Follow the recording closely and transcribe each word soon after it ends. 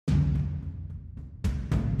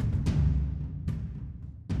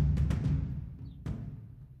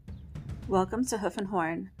Welcome to Hoof and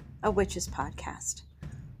Horn, a witches podcast,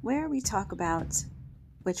 where we talk about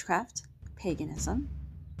witchcraft, paganism,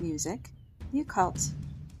 music, the occult,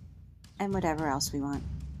 and whatever else we want.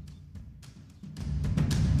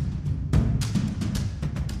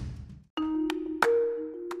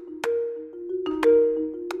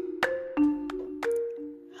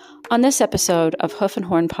 On this episode of Hoof and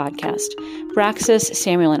Horn podcast, Braxis,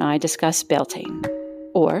 Samuel, and I discuss Bealtaine,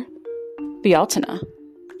 or Bealtaine,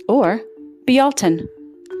 or Bealtaine,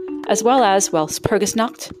 as well as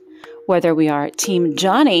Walpurgisnacht, whether we are Team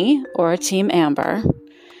Johnny or Team Amber,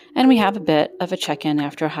 and we have a bit of a check-in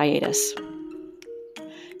after a hiatus.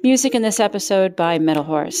 Music in this episode by Metal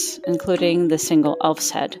Horse, including the single Elf's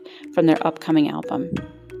Head from their upcoming album.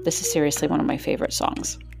 This is seriously one of my favorite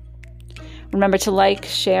songs. Remember to like,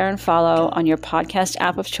 share, and follow on your podcast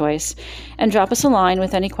app of choice, and drop us a line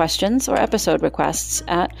with any questions or episode requests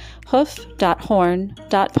at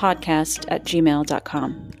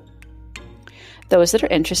hoof.horn.podcast@gmail.com. Those that are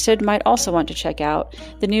interested might also want to check out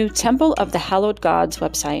the new Temple of the Hallowed Gods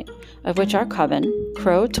website, of which our coven,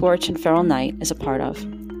 Crow, Torch, and Feral Knight, is a part of.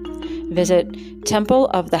 Visit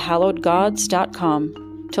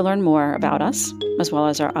templeofthehallowedgods.com to learn more about us, as well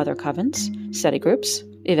as our other covens, study groups,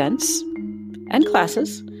 events, and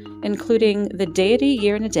classes, including the Deity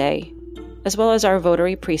Year in a Day, as well as our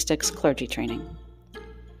Votary Priestess clergy training.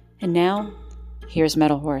 And now, here's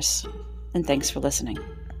Metal Horse, and thanks for listening.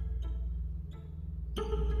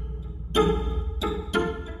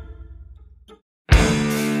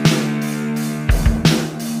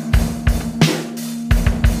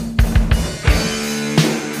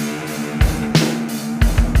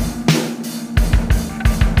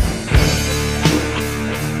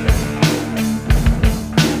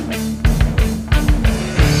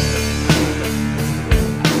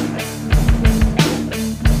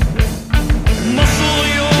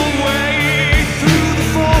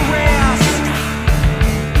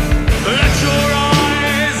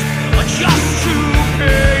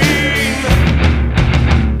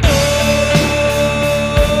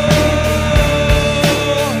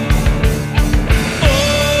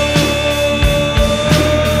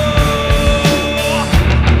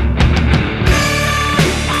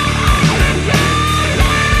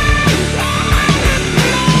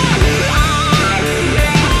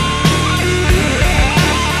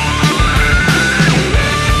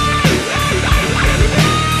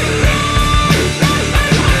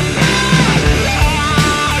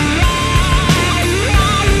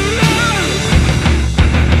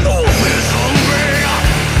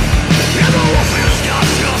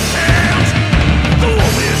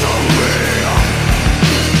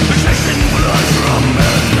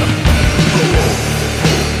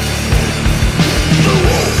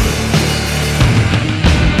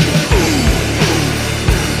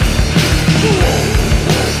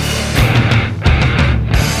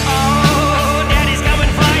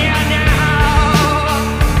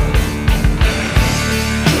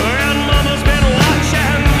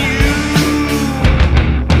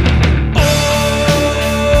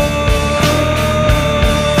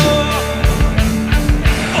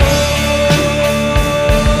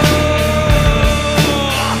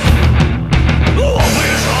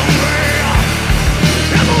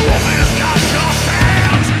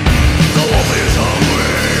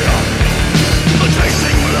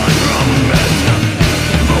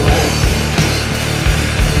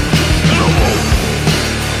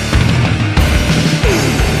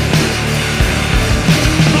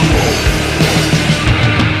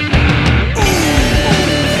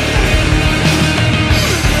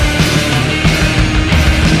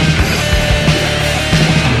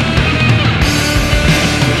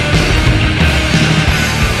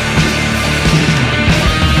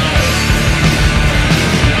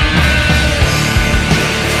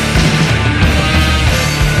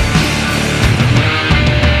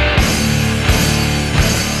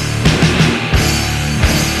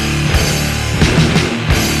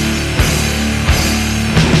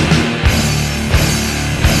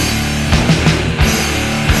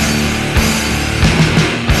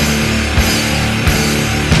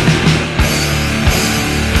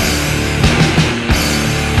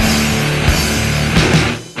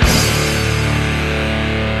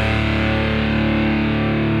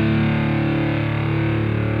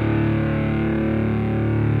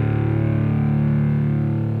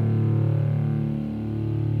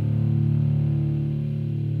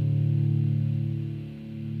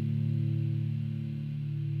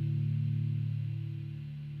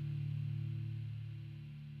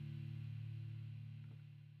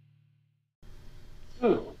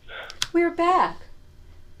 We're back.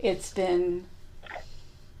 It's been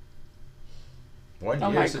 1 Oh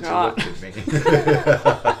year my since God. you looked at me.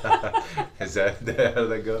 Is that how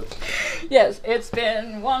that goes? Yes, it's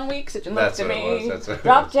been 1 week since you looked That's at what it me. was, that's what it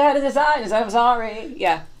Dropped was. dead at his eyes. I'm sorry.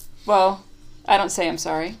 Yeah. Well, I don't say I'm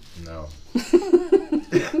sorry. No.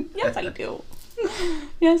 Yes, I do.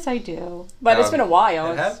 Yes, I do. But it's been a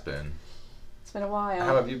while. It has been. It's been a while.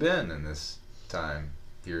 How have you been in this time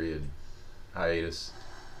period? Hiatus.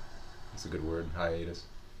 That's a good word, hiatus.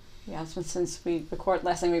 Yeah, it's been since we recorded.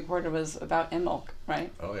 Last thing we recorded was about milk,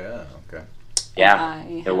 right? Oh, yeah, okay. Yeah,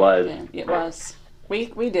 it was. It was.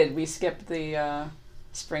 We did. We skipped the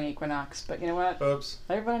spring equinox, but you know what? Oops.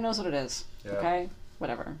 Everybody knows what it is. Yeah. Okay?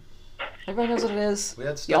 Whatever. Everybody knows what it is. We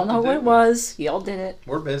had stuff Y'all know to what do. it was. Y'all did it.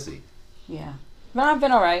 We're busy. Yeah. But I've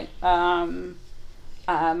been all right.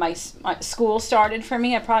 My school started for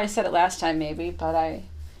me. I probably said it last time maybe, but I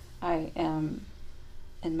am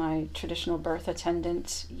in my traditional birth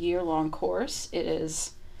attendant year-long course. It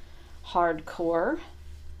is hardcore,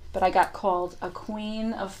 but I got called a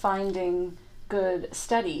queen of finding good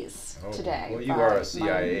studies today. Well, you are a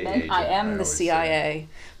CIA agent. I am the CIA.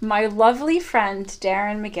 My lovely friend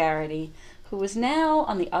Darren McGarity, who is now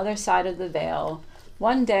on the other side of the veil.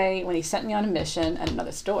 One day when he sent me on a mission at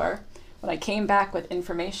another store, when I came back with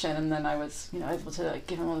information and then I was, able to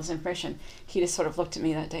give him all this information, he just sort of looked at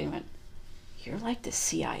me that day and went, "You're like the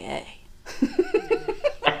CIA."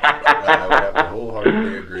 I would have to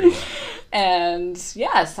wholeheartedly agree. And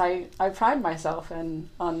yes, I pride myself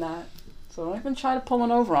on that. So don't even try to pull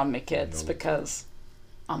one over on me, kids, because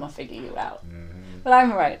I'm going to figure you out. Mm-hmm. But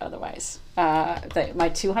I'm all right otherwise. My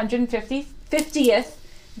 250th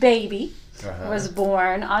baby was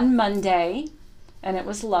born on Monday, and it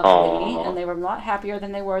was lovely, and they were a lot happier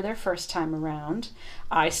than they were their first time around.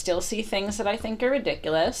 I still see things that I think are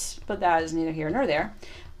ridiculous, but that is neither here nor there.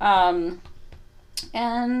 And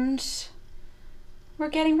we're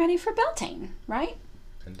getting ready for Bealtaine, right?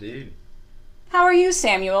 Indeed. How are you,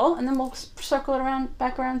 Samuel? And then we'll circle it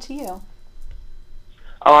back around to you.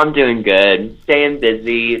 Oh, I'm doing good. Staying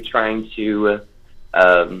busy, trying to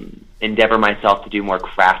endeavor myself to do more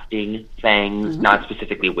crafting things, not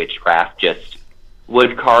specifically witchcraft, just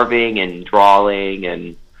wood carving and drawing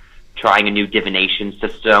and trying a new divination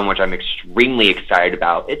system, which I'm extremely excited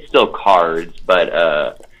about. It's still cards,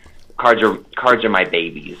 but cards are my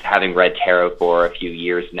babies. Having read tarot for a few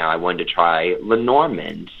years now, I wanted to try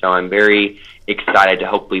Lenormand, so I'm very excited to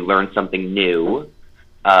hopefully learn something new.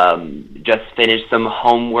 Just finished some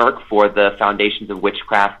homework for the Foundations of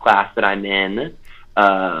Witchcraft class that I'm in,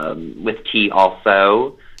 with T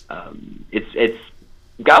also. It's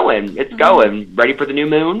going. It's going. Ready for the new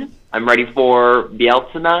moon. I'm ready for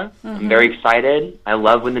Bealtaine. I'm very excited. I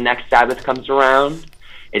love when the next Sabbath comes around.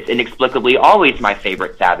 It's inexplicably always my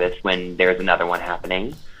favorite Sabbath when there's another one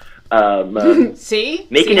happening. See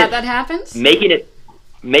how that happens?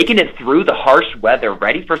 Making it through the harsh weather,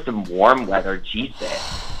 ready for some warm weather,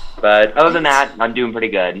 Jesus. But other than that, I'm doing pretty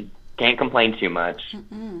good. Can't complain too much.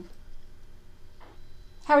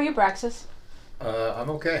 How are you, Braxis?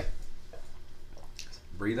 I'm okay.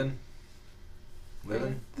 Breathing,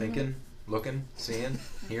 living, thinking, looking, seeing,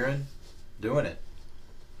 hearing, doing it.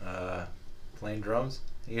 Playing drums,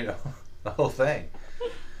 the whole thing.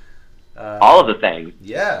 All of the things.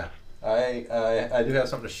 Yeah. I do have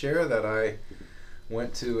something to share that I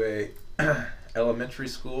went to a elementary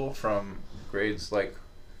school from grades like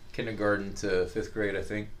kindergarten to 5th grade, I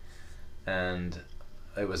think. And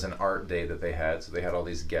it was an art day that they had, so they had all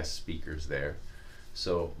these guest speakers there.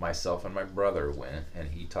 So myself and my brother went,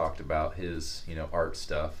 and he talked about his, art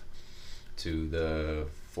stuff to the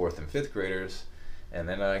 4th and 5th graders. And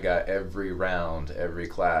then I got every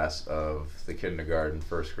class of the kindergarten,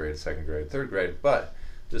 1st grade, 2nd grade, 3rd grade. But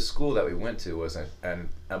the school that we went to was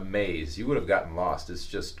a maze. You would have gotten lost. It's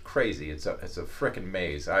just crazy. It's a frickin'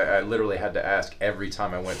 maze. I literally had to ask every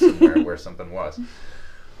time I went somewhere where something was.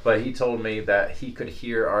 But he told me that he could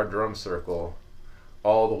hear our drum circle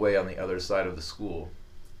all the way on the other side of the school.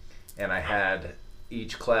 And I had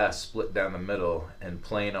each class split down the middle and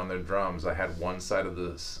playing on their drums. I had one side of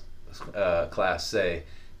this class say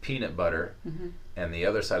peanut butter, and the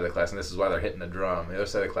other side of the class, and this is why they're hitting the drum, the other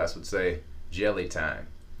side of the class would say jelly time.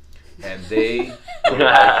 And they were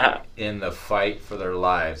like in the fight for their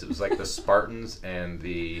lives. It was like the Spartans and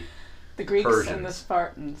the Greeks Persians. and the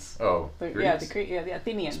Spartans. Greeks? The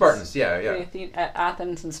Athenians. Spartans, yeah.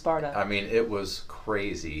 Athens and Sparta. I mean, it was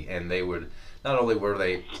crazy, and they would, not only were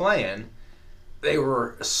they playing, they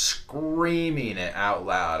were screaming it out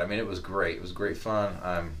loud. I mean, it was great. It was great fun.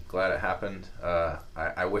 I'm glad it happened.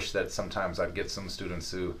 I wish that sometimes I'd get some students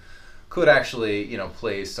who could actually,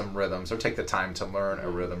 play some rhythms or take the time to learn a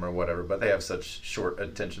rhythm or whatever, but they have such short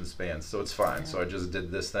attention spans, so it's fine. So I just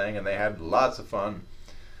did this thing, and they had lots of fun.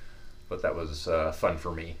 But that was fun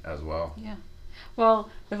for me as well. Yeah. Well,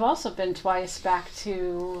 we've also been twice back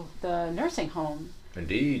to the nursing home.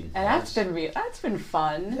 Indeed. And that's been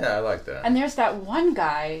fun. Yeah, I like that. And there's that one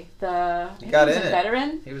guy, he got in a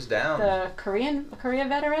veteran. He was down. The Korea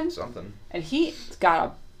veteran. Something. And he got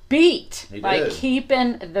a beat. He like did.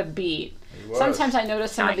 Keeping the beat. He was. Sometimes I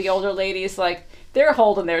notice some of the older ladies, like, they're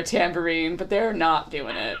holding their tambourine, but they're not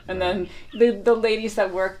doing it. And then the ladies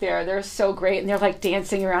that work there, they're so great, and they're like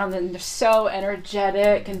dancing around, and they're so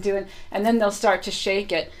energetic and and then they'll start to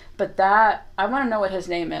shake it. But I want to know what his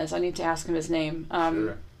name is. I need to ask him his name.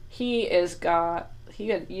 Sure. He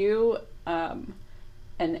had you, and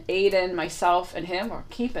Aiden, myself, and him are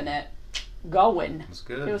keeping it going. It's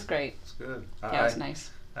good. It was great. It's good. Yeah, it was nice.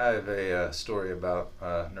 I have a story about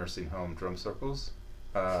nursing home drum circles.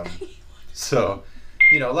 So,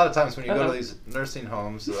 a lot of times when you go to these nursing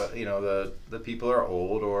homes, the people are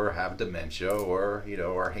old or have dementia or,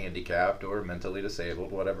 are handicapped or mentally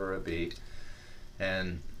disabled, whatever it be.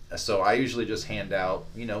 And so I usually just hand out,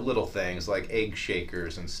 little things like egg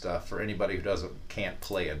shakers and stuff for anybody who can't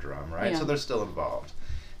play a drum, right? Yeah. So they're still involved.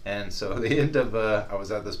 And so at the end of, I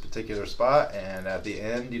was at this particular spot, and at the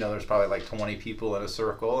end, there's probably like 20 people in a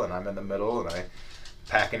circle, and I'm in the middle, and I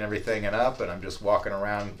packing everything up, and I'm just walking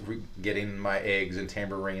around getting my eggs and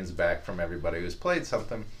tambourines back from everybody who's played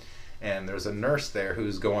something. And there's a nurse there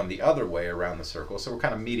who's going the other way around the circle, so we're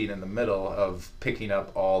kind of meeting in the middle of picking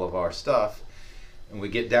up all of our stuff. And we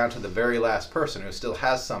get down to the very last person who still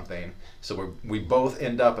has something, so we both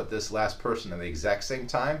end up at this last person at the exact same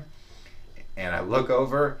time. And I look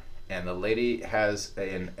over, and the lady has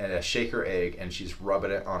a shaker egg, and she's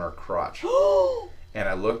rubbing it on her crotch. And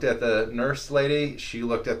I looked at the nurse lady, she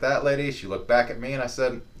looked at that lady, she looked back at me, and I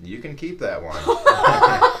said, "You can keep that one."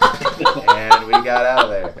 And we got out of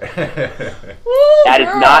there. That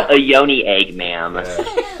is not a yoni egg, ma'am.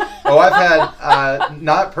 Yeah. Oh, I've had,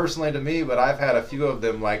 not personally to me, but I've had a few of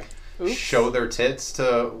them, like, show their tits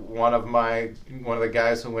to one of the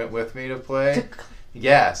guys who went with me to play.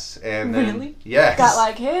 Yes, and then, really? Yes. Got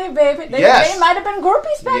like, hey, baby, they might have been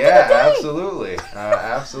groupies back in the day. Yeah, absolutely,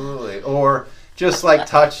 absolutely. Or just like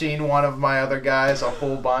touching one of my other guys a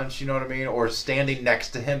whole bunch, you know what I mean? Or standing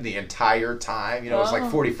next to him the entire time. It was like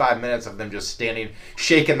 45 minutes of them just standing,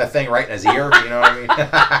 shaking the thing right in his ear. You know what I mean?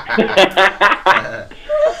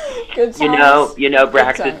 Good times.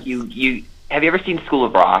 Braxis, you have you ever seen School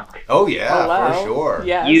of Rock? Oh yeah, Hello. for sure.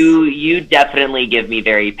 Yes. You definitely give me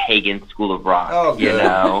very pagan School of Rock. Oh, good.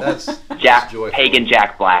 That's joyful. Pagan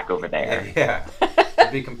Jack Black over there. Yeah. To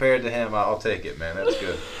be compared to him, I'll take it, man. That's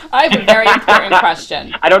good. I have a very important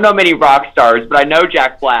question. I don't know many rock stars, but I know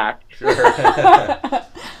Jack Black. Sure. I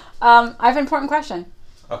have an important question.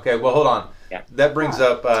 Okay, well, hold on. Yeah. That brings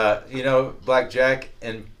up, Black Jack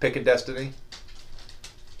in Pick of Destiny?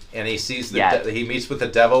 And he sees he meets with the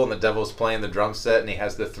devil, and the devil's playing the drum set, and he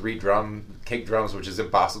has the 3 kick drums, which is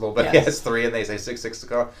impossible, but he has 3, and they say 6 to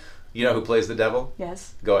go. You know who plays the devil?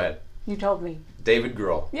 Yes. Go ahead. You told me. David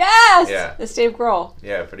Grohl. Yes! Yeah. It's Dave Grohl.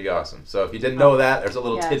 Yeah, pretty awesome. So if you didn't know that, there's a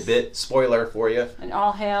little tidbit, spoiler for you. And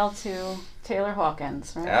all hail to Taylor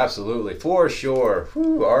Hawkins, right? Absolutely, for sure.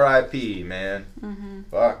 Whew, R.I.P., man. Mm-hmm.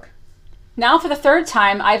 Fuck. Now for the 3rd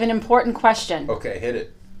time, I have an important question. Okay, hit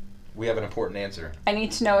it. We have an important answer. I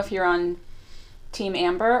need to know if you're on Team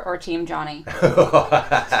Amber or Team Johnny.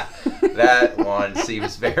 That one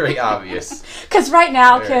seems very obvious. Because right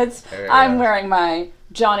now, kids, very I'm obvious. wearing my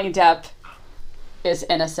Johnny Depp is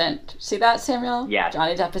innocent. See that, Samuel? Yes.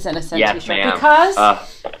 Johnny Depp is innocent Yes, t-shirt. ma'am. Because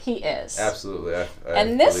he is. Absolutely. I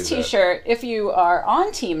And this believe that. t-shirt, if you are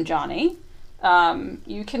on Team Johnny,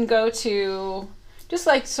 you can go to, just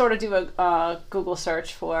like sort of do a Google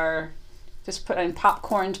search for, just put in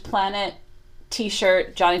Popcorned Planet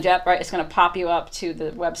t-shirt, Johnny Depp, right? It's going to pop you up to the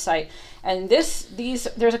website. And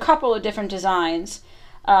there's a couple of different designs.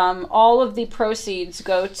 All of the proceeds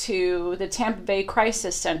go to the Tampa Bay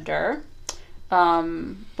Crisis Center,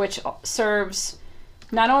 which serves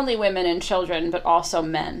not only women and children, but also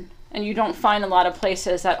men. And you don't find a lot of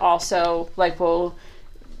places that also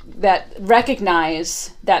that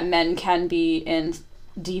recognize that men can be in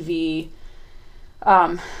DV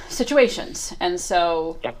situations. And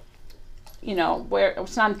so, where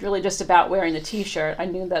it's not really just about wearing the t-shirt. I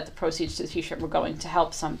knew that the proceeds to the t-shirt were going to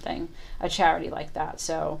help a charity like that.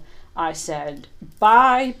 So I said,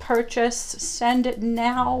 buy, purchase, send it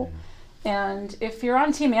now. And if you're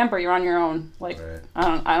on Team Amber, you're on your own. Like, right.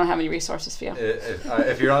 I don't have any resources for you.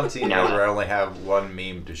 If you're on Team Amber, I only have one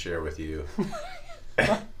meme to share with you.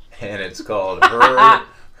 and it's called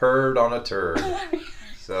Herd on a Turd.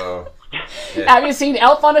 So, have you seen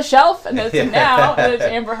Elf on a Shelf? And it's now and it's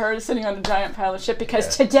Amber Heard sitting on a giant pile of shit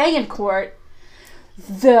because today in court,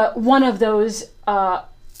 one of those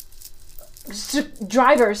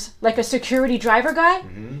drivers, like a security driver guy,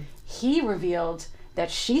 he revealed that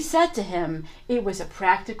she said to him it was a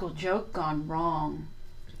practical joke gone wrong.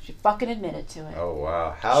 She fucking admitted to it. Oh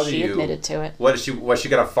wow! How do she you? Admitted to it. What is she? Was she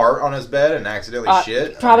gonna fart on his bed and accidentally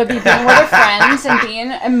shit? Probably being with her friends and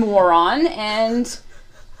being a moron, and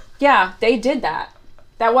yeah, they did that.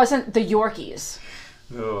 That wasn't the Yorkies.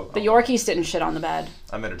 Oh. The Yorkies didn't shit on the bed.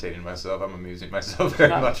 I'm entertaining myself. I'm amusing myself very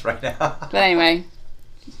much right now. But anyway,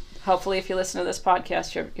 hopefully, if you listen to this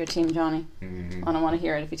podcast, you're Team Johnny. I don't want to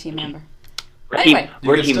hear it if you're Team Amber.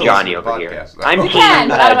 We're Team Johnny over here. I'm Team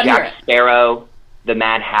Jack Sparrow, the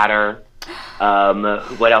Mad Hatter.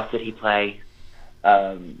 What else did he play?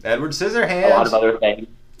 Edward Scissorhands. A lot of other things.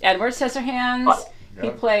 Edward Scissorhands. He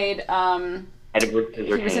played. Edward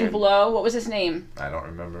Scissorhands. He was in Blow. What was his name? I don't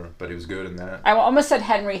remember, but he was good in that. I almost said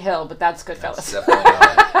Henry Hill, but that's Goodfellas. That's definitely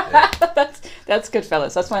not. Yeah. that's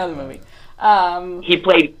Goodfellas. That's my other movie. He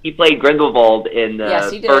played Grindelwald in the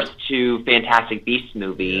he first two Fantastic Beasts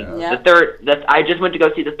movie. Yeah. The third, I just went to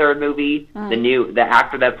go see the third movie. The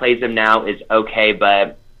actor that plays him now is okay,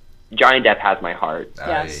 but Johnny Depp has my heart.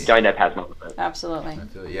 Yes. Johnny Depp has my heart. Absolutely.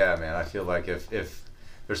 I feel like if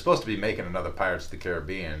they're supposed to be making another Pirates of the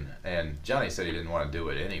Caribbean, and Johnny said he didn't want to do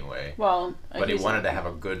it anyway. Well, but he wanted to have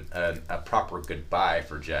a proper goodbye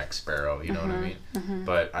for Jack Sparrow. You know what I mean?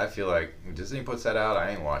 But I feel like if Disney puts that out, I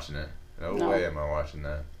ain't watching it. No way am I watching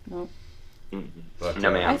that. Nope. But,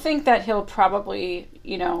 No, ma'am. I think that he'll probably,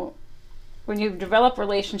 when you develop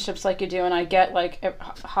relationships like you do, and I get like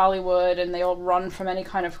Hollywood and they all run from any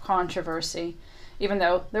kind of controversy, even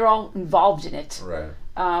though they're all involved in it. Right.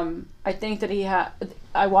 I think that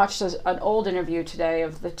I watched an old interview today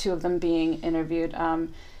of the two of them being interviewed,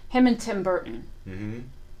 him and Tim Burton.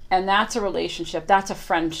 And that's a relationship. That's a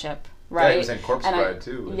friendship. Right. Yeah, he was in Corpse Bride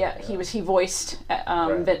too. Yeah, he voiced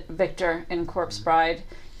Victor in Corpse Bride.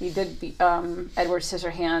 He did the Edward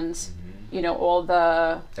Scissorhands. All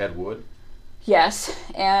the Ed Wood. Yes,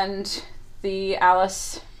 and the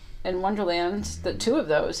Alice in Wonderland. The two of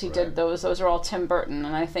those he did those. Those are all Tim Burton.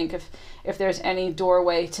 And I think if there's any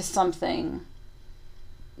doorway to something,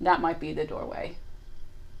 that might be the doorway.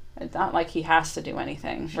 It's not like he has to do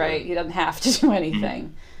anything, right? He doesn't have to do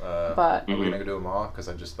anything. But are we gonna do them all? Because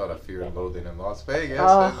I just thought of Fear and Loathing in Las Vegas.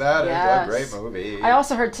 Oh, that yes. is a great movie. I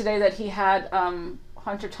also heard today that he had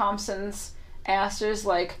Hunter Thompson's asses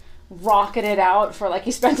rocketed out for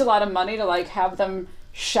he spent a lot of money to have them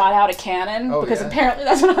shot out a cannon because apparently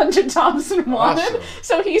that's what Hunter Thompson wanted. Awesome.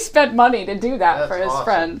 So he spent money to do that for his awesome.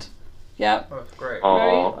 friend. Yep. That's great.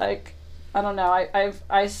 Right? I don't know.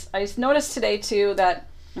 I noticed today too that.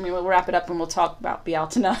 We'll wrap it up and we'll talk about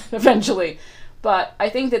Bealtaine eventually. But I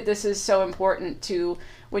think that this is so important to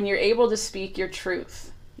when you're able to speak your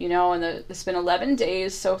truth, and it's been 11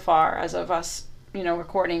 days so far as of us,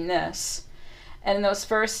 recording this. And in those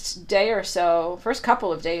first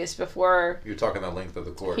couple of days before... You're talking the length of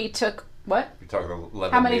the court. He took, what? You're talking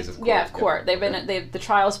 11 days of court. Yeah, of court. The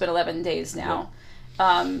trial's been 11 days now.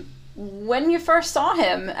 Yeah. When you first saw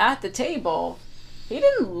him at the table, he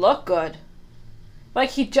didn't look good.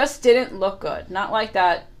 He just didn't look good. Not like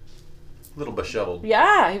that. A little disheveled.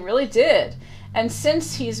 Yeah, he really did. And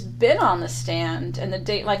since he's been on the stand, and the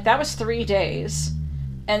date, that was 3 days,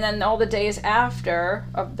 and then all the days after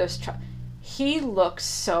of this he looks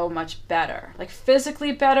so much better.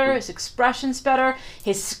 Physically better, his expression's better,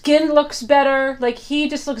 his skin looks better, he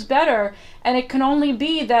just looks better. And it can only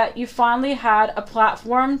be that you finally had a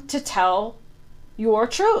platform to tell your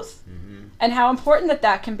truth. And how important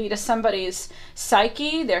that can be to somebody's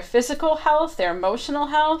psyche, their physical health, their emotional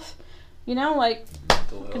health.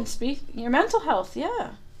 Can speak your mental health,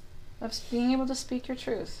 of being able to speak your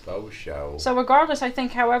truth. So regardless, I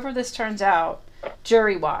think however this turns out,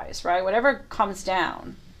 jury-wise, right, whatever comes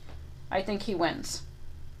down, I think he wins.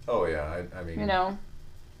 Oh yeah, I mean.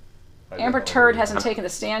 Amber Turd hasn't taken the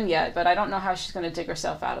stand yet, but I don't know how she's going to dig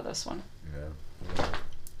herself out of this one. Yeah.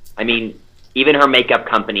 I mean. Even her makeup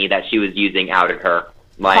company that she was using outed her.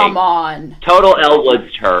 Come on. Total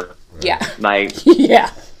Elwoods her. Yeah.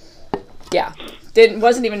 Yeah. Yeah.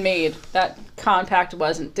 Wasn't even made. That compact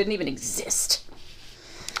didn't even exist.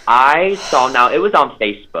 I saw now it was on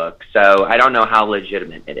Facebook, so I don't know how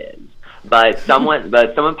legitimate it is. But someone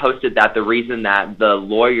posted that the reason that the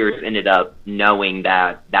lawyers ended up knowing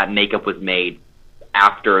that makeup was made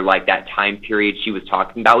after that time period she was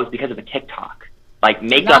talking about was because of a TikTok.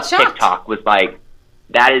 Makeup TikTok was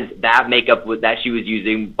that makeup that she was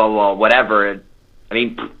using, blah, blah, whatever. I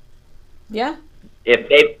mean, yeah.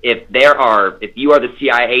 If you are the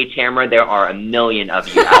CIA, Tamara, there are a million of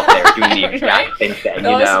you out there doing the exact same thing.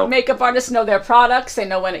 Those makeup artists know their products. They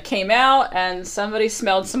know when it came out, and somebody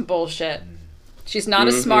smelled some bullshit. She's not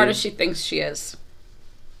as smart as she thinks she is.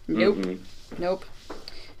 Nope. Nope.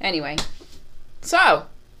 Anyway, so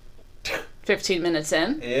 15 minutes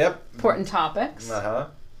in. Yep. Important topics. Uh-huh.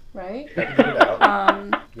 Right? Get it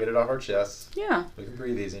out. Get it off our chests. Yeah. We can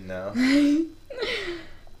breathe easy now.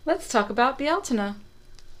 Let's talk about Bealtaine.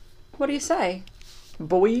 What do you say,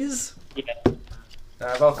 boys? Yeah.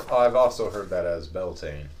 I've also heard that as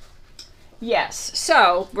Bealtaine. Yes.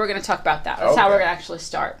 So we're going to talk about that. That's how we're going to actually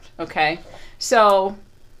start. Okay. So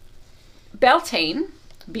Bealtaine,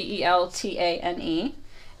 Beltane,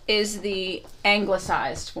 is the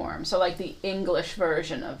anglicized form. So like the English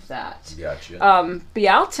version of that. Gotcha.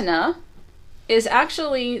 Bealtaine is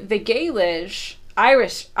actually the Gaelish,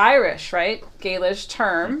 Irish, right? Gaelish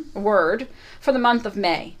term, word for the month of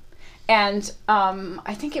May. And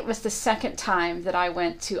I think it was the second time that I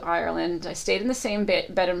went to Ireland. I stayed in the same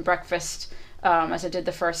bed and breakfast as I did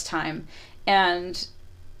the first time. And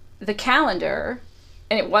the calendar,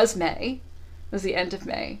 and it was May, it was the end of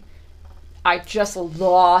May. I just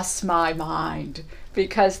lost my mind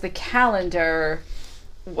because the calendar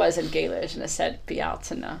was in Gaelish and it said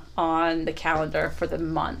Bealtaine on the calendar for the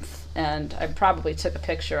month. And I probably took a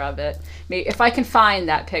picture of it. If I can find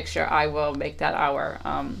that picture, I will make that our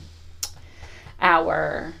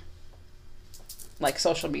like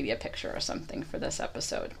social media picture or something for this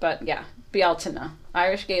episode. But yeah, Bealtaine,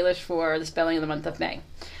 Irish Gaelish for the spelling of the month of May.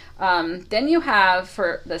 Then you have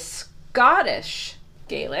for the Scottish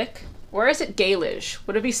Gaelic, or is it Gaelish?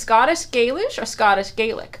 Would it be Scottish Gaelish or Scottish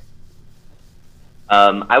Gaelic?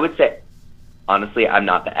 I would say, honestly, I'm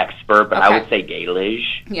not the expert, but Okay. I would say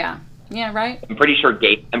Gaelish. Yeah. Yeah, right? I'm pretty sure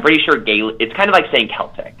Gaelic. It's kind of like saying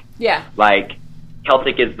Celtic. Yeah. Like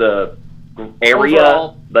Celtic is the area,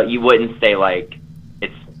 Overall. but you wouldn't say like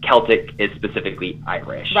it's Celtic is specifically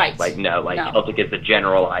Irish. Right. Like no, No. Celtic is the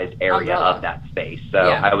generalized area Umbrella. of that space. So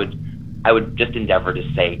Yeah. I would just endeavor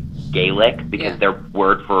to say Gaelic because Yeah. their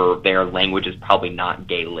word for their language is probably not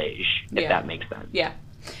Gaelish, if Yeah. that makes sense. Yeah.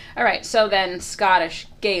 All right. So then Scottish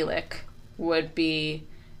Gaelic would be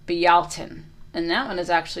Bealtaine. And that one is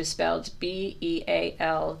actually spelled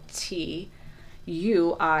Bealtuinn.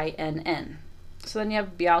 So then you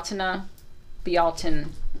have Bealtaine,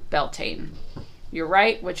 Bealtaine. You're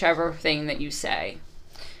right, whichever thing that you say.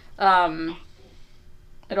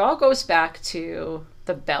 It all goes back to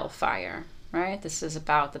the Bellfire, right? This is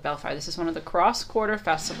about the Bellfire. This is one of the cross-quarter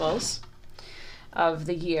festivals of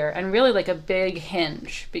the year, and really like a big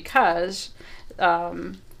hinge because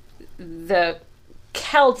the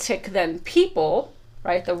Celtic then people,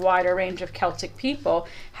 right, the wider range of Celtic people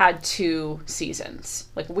had 2 seasons.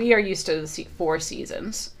 Like we are used to the 4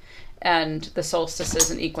 seasons, and the solstices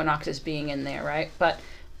and equinoxes being in there, right? But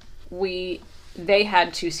they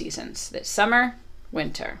had 2 seasons: that summer,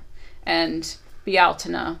 winter, and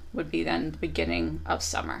Bealtaine would be then the beginning of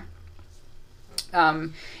summer.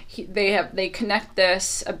 They connect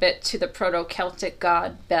this a bit to the Proto-Celtic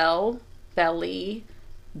god Bel, Beli,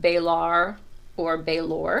 Balar, or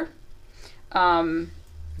Balor. The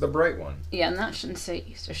bright one. Yeah, and that shouldn't say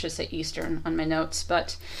East. I should say Eastern on my notes,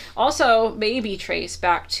 but also maybe trace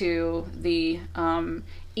back to the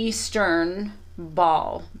Eastern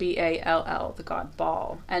Baal, Ball, the god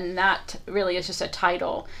Baal, and that really is just a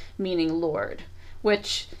title meaning Lord,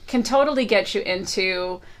 which can totally get you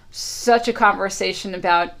into such a conversation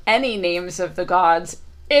about any names of the gods.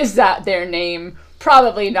 Is that their name?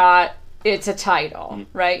 Probably not. It's a title,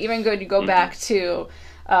 right? Even good, you go back to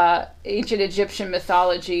ancient Egyptian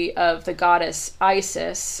mythology of the goddess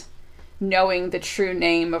Isis knowing the true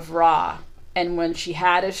name of Ra, and when she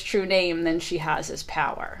had his true name, then she has his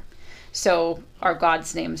power. So our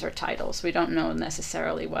gods' names are titles. We don't know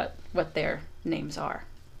necessarily what their names are.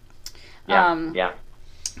 Yeah.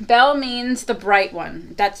 Bel means the bright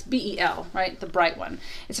one. That's Bel, right? The bright one.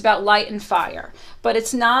 It's about light and fire. But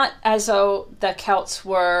it's not as though the Celts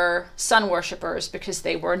were sun worshippers, because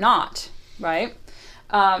they were not, right?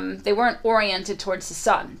 They weren't oriented towards the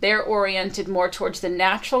sun. They're oriented more towards the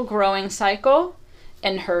natural growing cycle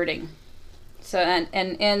and herding. So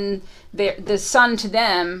and the sun to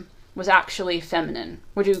them was actually feminine.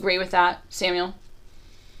 Would you agree with that, Samuel?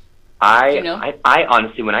 I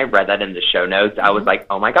honestly, when I read that in the show notes, I was like,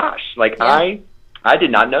 oh my gosh, like Yeah. I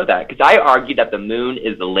did not know that, because I argued that the moon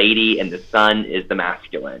is the lady and the sun is the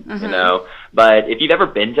masculine, you know. But if you've ever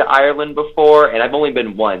been to Ireland before, and I've only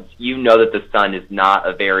been once, you know that the sun is not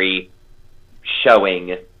a very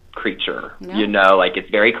showing creature. Yeah. You know, like it's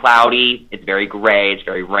very cloudy, it's very gray, it's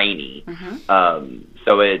very rainy.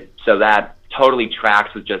 So that totally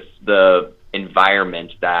tracks with just the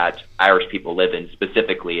environment that Irish people live in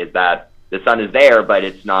specifically, is that the sun is there, but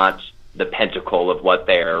it's not the pinnacle of what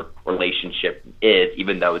their relationship is,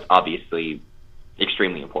 even though it's obviously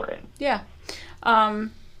extremely important. Yeah.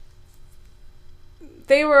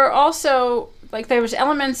 They were also, like, there was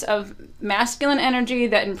elements of masculine energy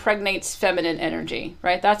that impregnates feminine energy,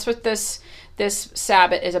 right? That's what this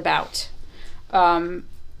Sabbath is about.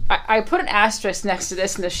 I put an asterisk next to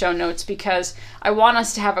this in the show notes because I want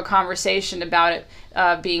us to have a conversation about it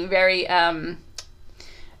being very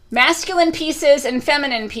masculine pieces and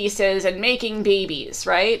feminine pieces and making babies,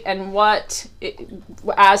 right? And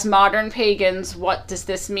as modern pagans, what does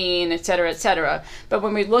this mean, et cetera, et cetera. But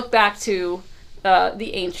when we look back to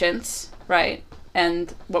the ancients, right,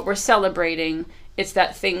 and what we're celebrating, it's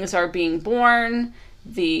that things are being born.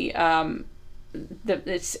 It's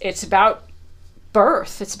about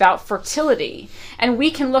birth. It's about fertility, and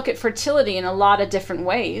we can look at fertility in a lot of different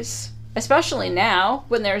ways. Especially now,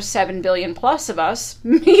 when there's 7 billion plus of us,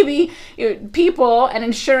 maybe people and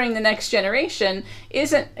ensuring the next generation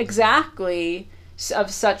isn't exactly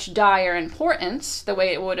of such dire importance the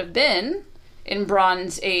way it would have been in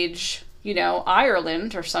Bronze Age,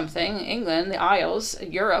 Ireland or something, England, the Isles,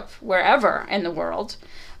 Europe, wherever in the world.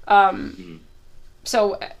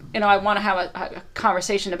 So, I want to have a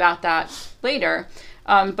conversation about that later.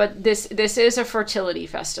 But this is a fertility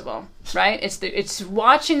festival, right? It's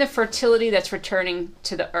watching the fertility that's returning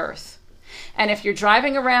to the earth. And if you're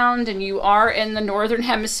driving around and you are in the northern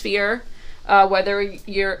hemisphere, whether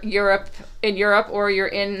you're in Europe or you're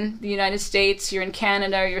in the United States, you're in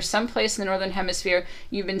Canada, or you're someplace in the northern hemisphere,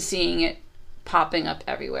 you've been seeing it popping up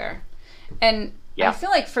everywhere. And I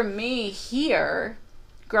feel like for me here,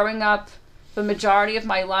 growing up, the majority of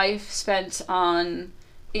my life spent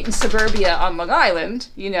in suburbia on Long Island,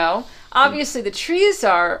 obviously the trees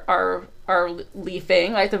are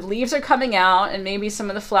leafing, like the leaves are coming out, and maybe some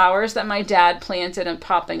of the flowers that my dad planted and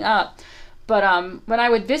popping up. But when I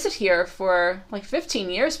would visit here for like 15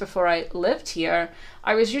 years before I lived here,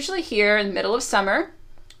 I was usually here in the middle of summer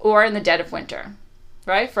or in the dead of winter,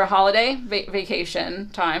 right? For a holiday vacation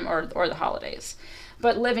time or the holidays.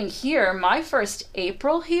 But living here, my first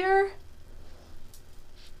April here,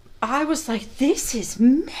 I was like, this is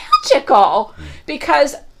magical,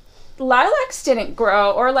 because lilacs didn't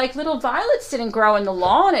grow, or like little violets didn't grow in the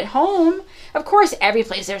lawn at home. Of course, every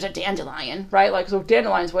place there's a dandelion, right? Like, so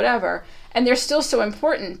dandelions, whatever. And they're still so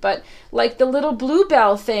important. But like the little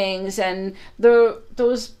bluebell things and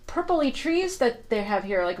those purpley trees that they have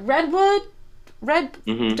here, like redwood,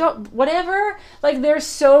 whatever. Like, there's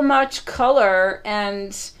so much color,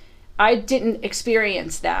 and I didn't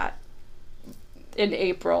experience that in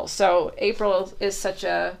April. So April is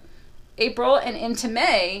April and into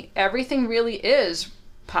May, everything really is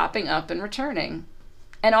popping up and returning,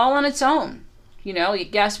 and all on its own.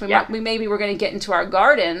 Yes, we maybe we're going to get into our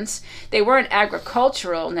gardens. They weren't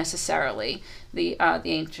agricultural necessarily, the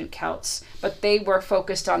ancient Celts, but they were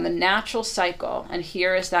focused on the natural cycle. And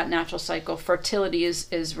here is that natural cycle. Fertility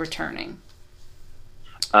is returning.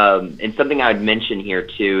 And something I would mention here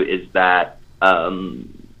too is that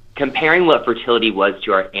comparing what fertility was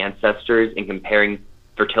to our ancestors and comparing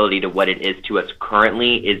fertility to what it is to us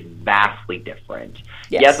currently is vastly different.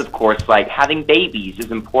 Yes, of course, like having babies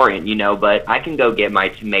is important, but I can go get my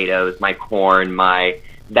tomatoes, my corn, my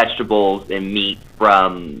vegetables and meat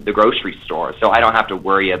from the grocery store, so I don't have to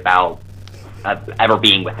worry about ever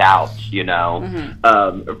being without,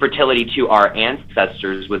 Fertility to our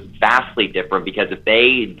ancestors was vastly different, because if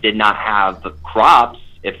they did not have crops,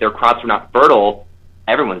 if their crops were not fertile,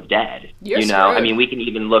 everyone's dead. I mean, we can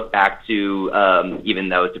even look back to, even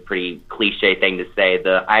though it's a pretty cliche thing to say,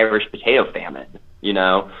 the Irish potato famine.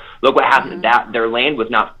 Look what happened. That their land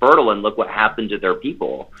was not fertile, and look what happened to their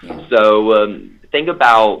people. Yeah. So think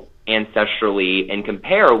about ancestrally and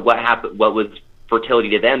compare what happened, what was fertility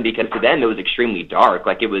to them, because to them it was extremely dark.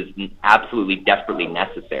 Like, it was absolutely desperately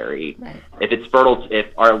necessary. Right. If it's fertile,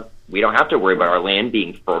 we don't have to worry about our land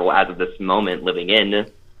being fertile as of this moment, living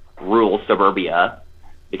in rural suburbia,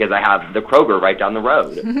 because I have the Kroger right down the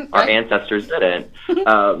road. Our ancestors didn't.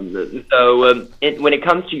 When it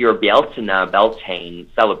comes to your Bealtaine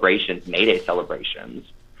celebrations, May Day celebrations,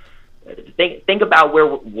 think about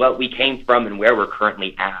what we came from and where we're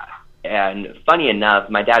currently at. And funny enough,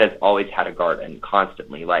 my dad has always had a garden,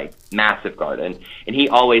 constantly, like massive garden. And he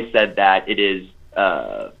always said that it is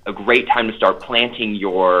a great time to start planting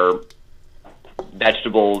your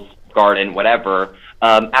vegetables, garden, whatever,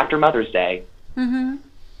 after Mother's Day. Mm-hmm.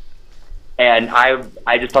 And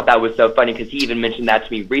I just thought that was so funny because he even mentioned that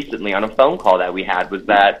to me recently on a phone call that we had. Was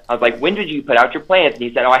that I was like, when did you put out your plants? And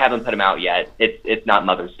he said, oh, I haven't put them out yet. It's not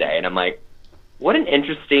Mother's Day. And I'm like, what an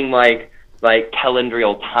interesting like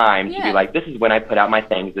calendrial time to be like, this is when I put out my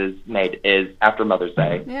things is after Mother's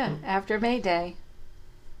Day. Yeah, after May Day.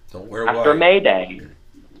 Don't wear white. After May Day.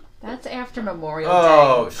 That's after Memorial Day.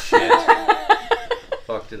 Oh shit!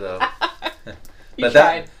 Fucked it up. But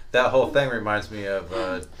that whole thing reminds me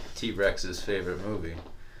of T-Rex's favorite movie,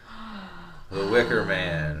 The Wicker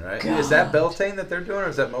Man. Right? God. Is that Bealtaine that they're doing, or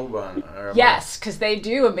is that Mobon? Yes, because they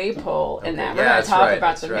do a maypole in that. We're going to talk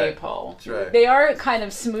about the maypole. That's right. They are kind of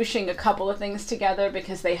smooshing a couple of things together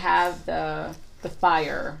because they have the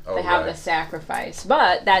fire, they have the sacrifice,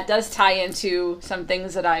 but that does tie into some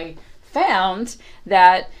things that I found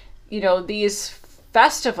that these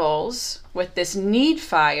festivals with this need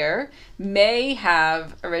fire may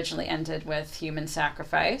have originally ended with human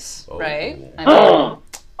sacrifice, right? I mean,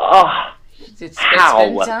 it's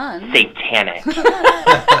been done. Satanic.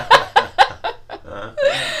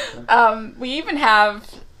 We even have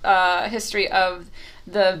a history of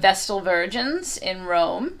the Vestal Virgins in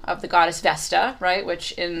Rome, of the goddess Vesta, right,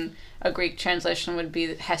 which in a Greek translation would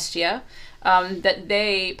be Hestia, that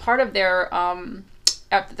they, part of their,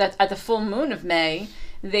 at the full moon of May,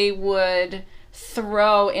 they would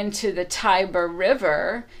throw into the Tiber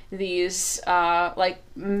River these tied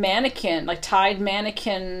mannequin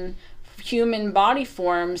human body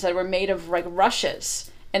forms that were made of like rushes,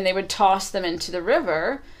 and they would toss them into the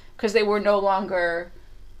river because they were no longer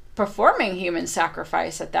performing human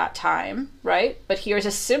sacrifice at that time, right? But here's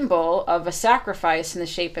a symbol of a sacrifice in the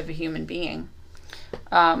shape of a human being.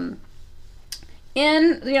 So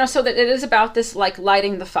that it is about this like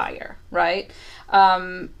lighting the fire, right?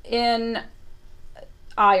 In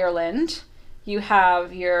Ireland, you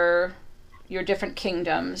have your different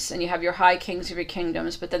kingdoms, and you have your high kings of your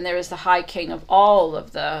kingdoms, but then there is the high king of all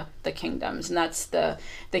of the kingdoms, and that's the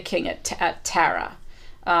king at Tara.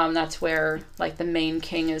 That's where like the main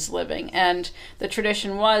king is living. And the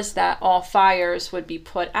tradition was that all fires would be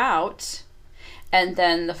put out, and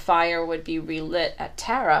then the fire would be relit at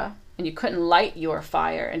Tara, and you couldn't light your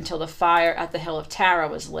fire until the fire at the hill of Tara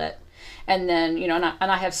was lit. And then,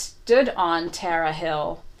 and I have stood on Tara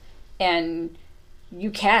Hill, and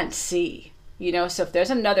you can't see, so if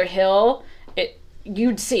there's another hill,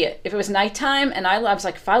 you'd see it. If it was nighttime, and I was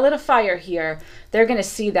like, if I lit a fire here, they're going to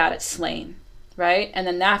see that it's slain, right? And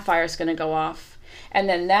then that fire is going to go off. And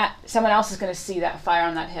then someone else is going to see that fire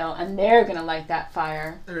on that hill, and they're going to light that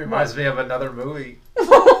fire. It reminds me of another movie.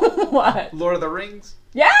 What? Lord of the Rings.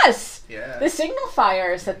 Yes! Yeah. The signal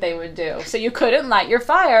fires that they would do. So you couldn't light your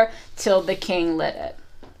fire till the king lit it,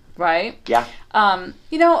 right? Yeah. I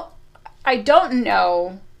don't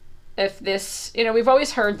know if this, we've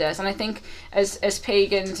always heard this, and I think as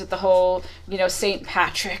pagans with the whole, St.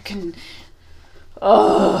 Patrick and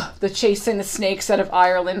the chasing the snakes out of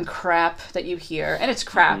Ireland crap that you hear. And it's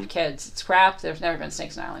crap, kids. It's crap. There's never been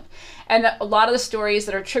snakes in Ireland. And a lot of the stories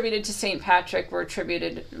that are attributed to St. Patrick were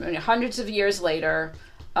attributed hundreds of years later,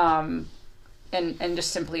 and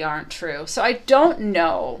just simply aren't true. So I don't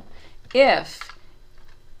know if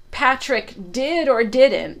Patrick did or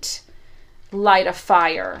didn't light a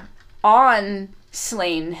fire on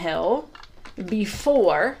Slane Hill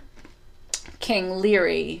before King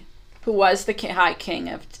Leary, who was the high king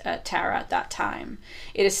of Tara at that time.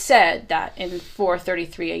 It is said that in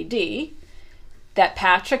 433 AD, that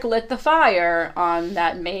Patrick lit the fire on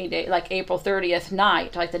that May Day, like April 30th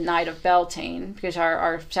night, like the night of Bealtaine, because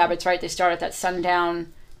our Sabbaths, right, they start at that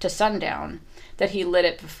sundown to sundown, that he lit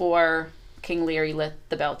it before King Leary lit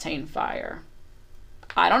the Bealtaine fire.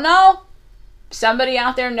 I don't know. Somebody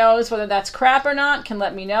out there knows whether that's crap or not, can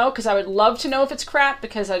let me know, because I would love to know if it's crap,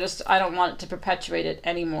 because I don't want it to perpetuate it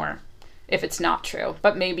anymore if it's not true,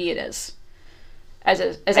 but maybe it is. As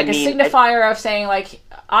a signifier of saying, like,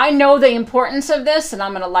 I know the importance of this, and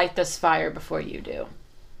I'm going to light this fire before you do.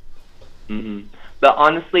 Mm-hmm. But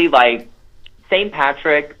honestly, like, St.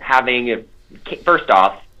 Patrick first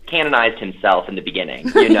off, canonized himself in the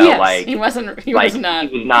beginning. Yes, like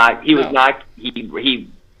he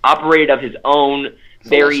operated of his own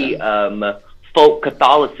very folk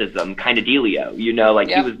Catholicism kind of dealio. He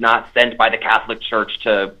was not sent by the Catholic Church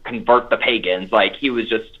to convert the pagans. Like, he was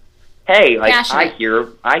just, hey, like, passionate.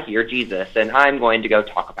 I hear Jesus, and I'm going to go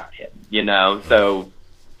talk about him. So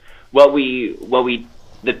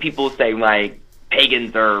the people say, like,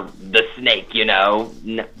 pagans are the snake.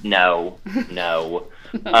 No.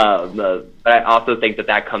 But I also think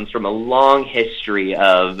that comes from a long history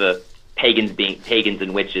of pagans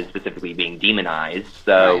and witches specifically being demonized.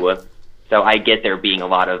 So I get there being a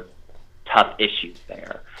lot of tough issues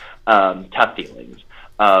there, tough feelings.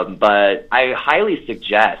 But I highly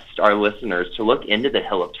suggest our listeners to look into the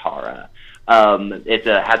Hill of Tara. It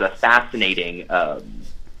has a fascinating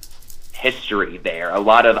history there. A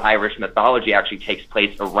lot of Irish mythology actually takes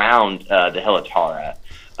place around the Hill of Tara.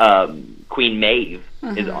 Queen Maeve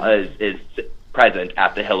is present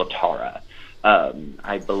at the Hill of Tara.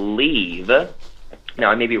 I believe, now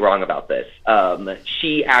I may be wrong about this,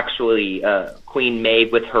 she actually, Queen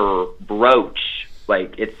Maeve with her brooch,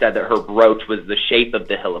 like it said that her brooch was the shape of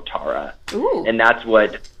the Hill of Tara. Ooh. And that's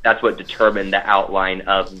what determined the outline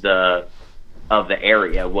of the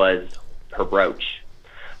area was her brooch.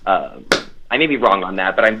 I may be wrong on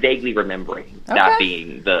that, but I'm vaguely remembering that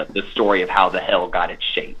being the story of how the hill got its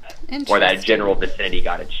shape, or that general vicinity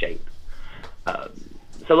got its shape.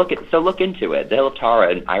 So look into it. The Hill of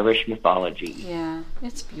Tara in Irish mythology. Yeah,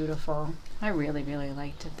 it's beautiful. I really, really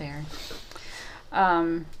liked it there.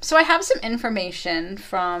 So I have some information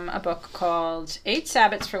from a book called 8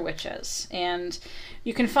 Sabbats for Witches, and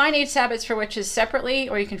you can find 8 Sabbats for Witches separately,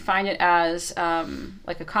 or you can find it as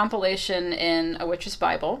like a compilation in a witch's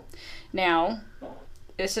Bible. Now,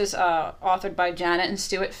 this is authored by Janet and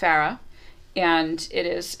Stuart Farah, and it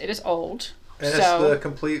is old. And it's the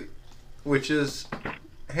complete witch's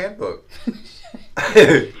handbook.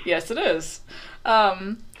 Yes, it is.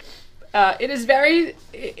 It is very.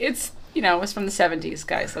 It's it's from the 70s,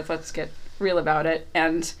 guys. Let's get real about it.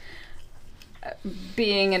 And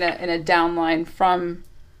being in a downline from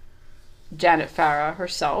Janet Farah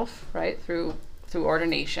herself, right through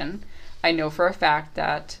ordination, I know for a fact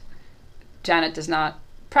that Janet does not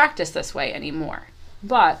practice this way anymore.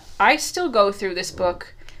 But I still go through this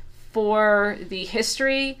book for the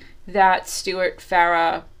history that Stuart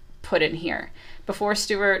Farah put in here. Before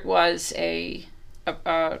Stuart was a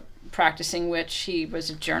practicing witch, he was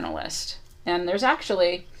a journalist. And there's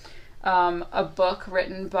actually a book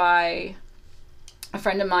written by a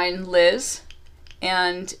friend of mine, Liz,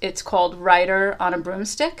 and it's called Rider on a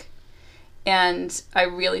Broomstick. And I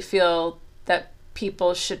really feel that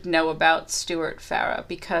people should know about Stuart Farah,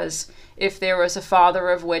 because if there was a father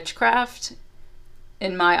of witchcraft,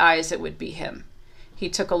 in my eyes, it would be him. He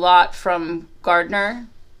took a lot from Gardner,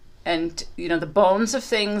 and the bones of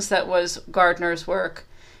things that was Gardner's work,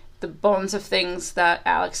 the bones of things that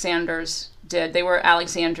Alexander's did. They were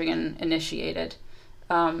Alexandrian initiated,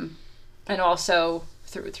 and also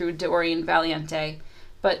through Dorian Valiente,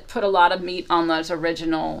 but put a lot of meat on those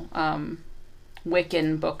original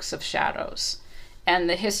Wiccan books of shadows. And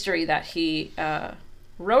the history that he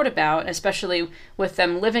wrote about, especially with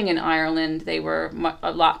them living in Ireland, they were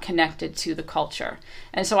a lot connected to the culture.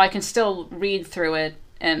 And so I can still read through it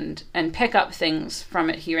and pick up things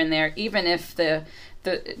from it here and there, even if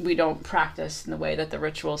we don't practice in the way that the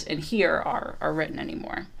rituals in here are written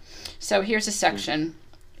anymore. So here's a section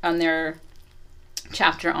on their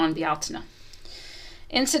chapter on Bealtaine.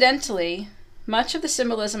 Incidentally, much of the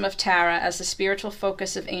symbolism of Tara as the spiritual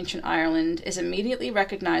focus of ancient Ireland is immediately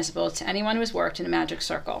recognizable to anyone who has worked in a magic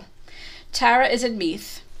circle. Tara is in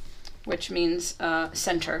Meath, which means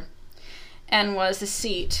center, and was the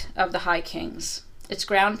seat of the High Kings. Its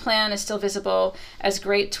ground plan is still visible as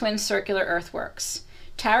great twin circular earthworks.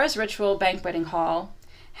 Tara's ritual banqueting hall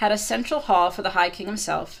had a central hall for the High King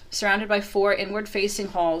himself, surrounded by 4 inward-facing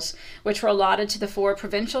halls, which were allotted to the 4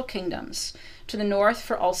 provincial kingdoms, to the north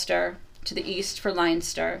for Ulster, to the east for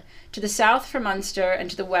Leinster, to the south for Munster, and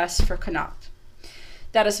to the west for Connaught.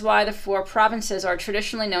 That is why the 4 provinces are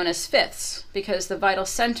traditionally known as fifths, because the vital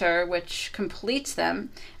center which completes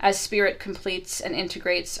them, as spirit completes and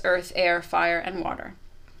integrates earth, air, fire, and water.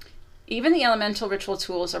 Even the elemental ritual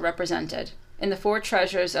tools are represented in the 4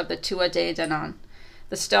 treasures of the Tua de Danann,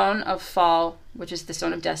 the stone of Fall, which is the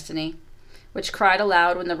stone of destiny, which cried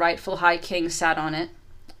aloud when the rightful High King sat on it,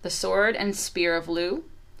 the sword and spear of Lu,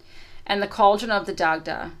 and the cauldron of the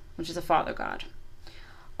Dagda, which is the father god.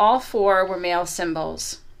 All 4 were male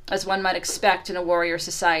symbols, as one might expect in a warrior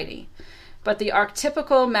society, but the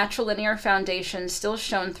archetypical matrilinear foundation still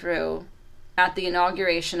shone through at the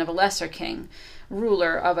inauguration of a lesser king,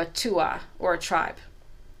 ruler of a Tua, or a tribe.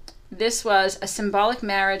 This was a symbolic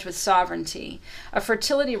marriage with sovereignty, a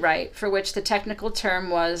fertility rite for which the technical term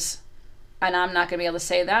was, and I'm not going to be able to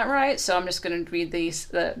say that right, so I'm just going to read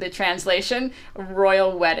the translation,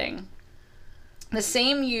 royal wedding. The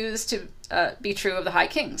same used to be true of the High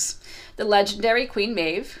Kings. The legendary Queen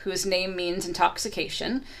Maeve, whose name means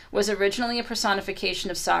intoxication, was originally a personification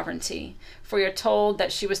of sovereignty, for you're told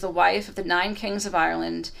that she was the wife of the 9 kings of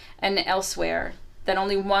Ireland, and elsewhere, that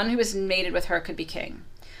only one who was mated with her could be king.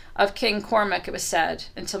 Of King Cormac it was said,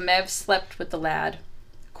 until Maeve slept with the lad,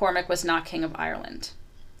 Cormac was not king of Ireland.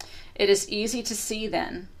 It is easy to see,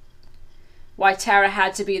 then, why Tara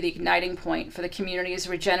had to be the igniting point for the community's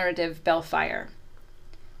regenerative Belfire.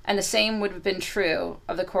 And the same would have been true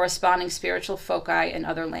of the corresponding spiritual foci in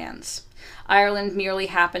other lands. Ireland merely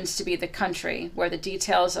happens to be the country where the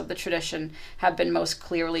details of the tradition have been most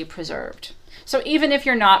clearly preserved. So even if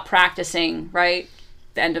you're not practicing, right,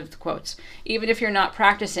 the end of the quotes, even if you're not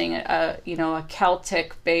practicing a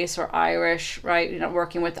Celtic base or Irish, right,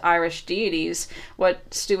 working with Irish deities,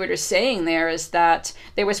 what Stuart is saying there is that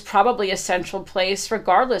there was probably a central place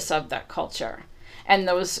regardless of that culture. And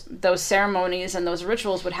those ceremonies and those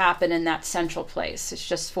rituals would happen in that central place. It's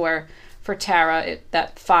just for Tara,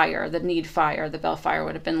 that fire, the need fire, the Belfire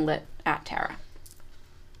would have been lit at Tara.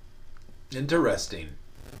 Interesting.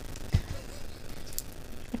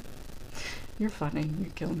 You're funny.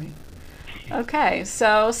 You kill me. Okay,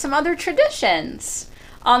 so some other traditions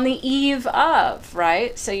on the eve of,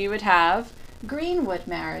 right? So you would have Greenwood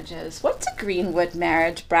marriages. What's a Greenwood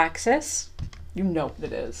marriage, Braxis? You know what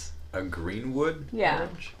it is. A Greenwood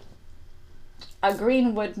marriage? A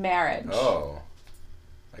Greenwood marriage. Oh.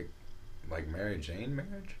 Like Mary Jane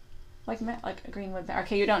marriage? Like a Greenwood marriage.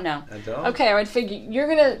 Okay, you don't know. I don't? Okay, I would figure you're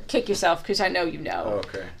going to kick yourself because I know you know. Oh,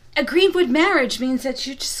 okay. A Greenwood marriage means that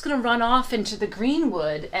you're just going to run off into the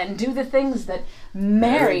Greenwood and do the things that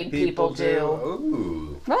married people do.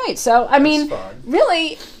 Ooh. Right, so, I mean, fun.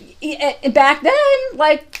 Really, back then,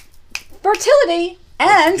 like, fertility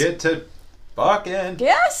and... Let's get to fucking.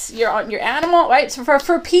 Yes, your animal, right? So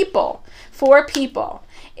for people,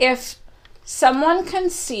 if someone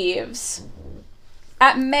conceives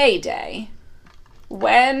at May Day,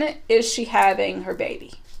 when is she having her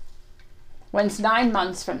baby? When's 9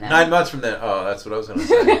 months from now? 9 months from then. Oh, that's what I was going to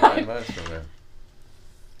say. 9 months from then.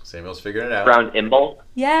 Samuel's figuring it out. Around Imbolc?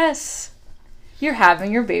 Yes. You're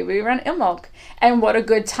having your baby around Imbolc. And what a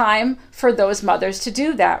good time for those mothers to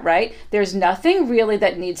do that, right? There's nothing really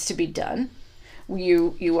that needs to be done.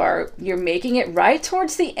 You're making it right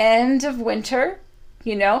towards the end of winter.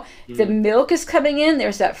 The milk is coming in.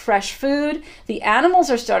 There's that fresh food. The animals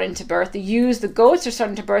are starting to birth. The ewes, the goats are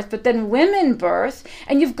starting to birth. But then women birth.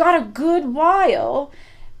 And you've got a good while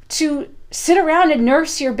to sit around and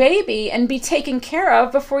nurse your baby and be taken care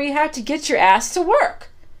of before you have to get your ass to work.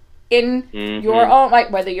 In your own, like,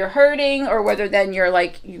 whether you're herding or whether then you're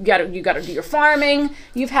like, you gotta do your farming.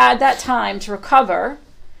 You've had that time to recover,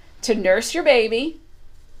 to nurse your baby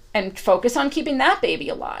and focus on keeping that baby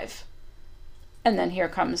alive. And then here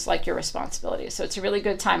comes, like, your responsibility. So it's a really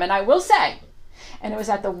good time. And I will say, and it was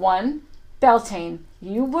at the one Bealtaine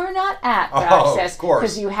you were not at, Praxis, of course.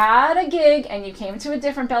 because you had a gig and you came to a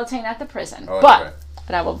different Bealtaine at the prison. Oh, but, right.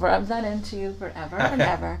 and I will rub that into you forever and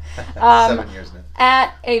ever. 7 years now.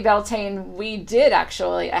 At a Bealtaine, we did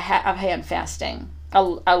actually a hand fasting. A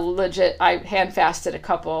legit, I hand fasted a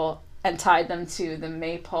couple and tied them to the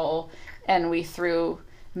maypole, and we threw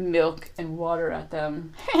milk and water at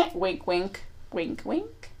them. Wink, wink. Wink,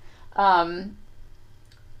 wink. And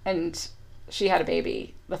she had a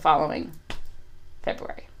baby the following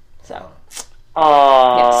February. So.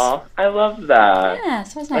 Aww, yes. I love that. Yeah,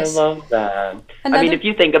 so it was nice. I love that. I mean, if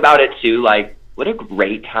you think about it too, like, what a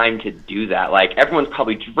great time to do that. Like, everyone's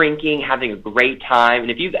probably drinking, having a great time. And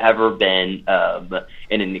if you've ever been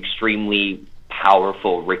in an extremely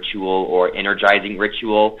powerful ritual or energizing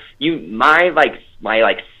ritual,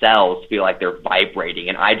 my cells feel like they're vibrating,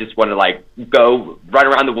 and I just want to, like, go run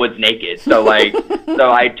around the woods naked. So, like,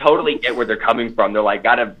 so I totally get where they're coming from. They're like,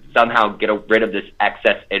 gotta somehow get rid of this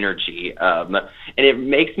excess energy, and it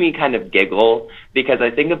makes me kind of giggle because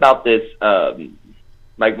I think about this,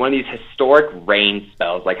 like, one of these historic rain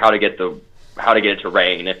spells, like how to get it to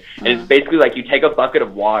rain. And it's basically like you take a bucket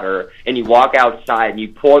of water and you walk outside and you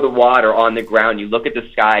pour the water on the ground, you look at the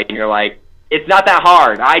sky and you're like, it's not that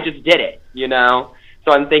hard, I just did it,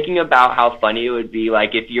 So I'm thinking about how funny it would be,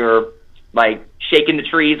 like, if you're, like, shaking the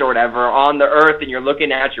trees or whatever on the earth and you're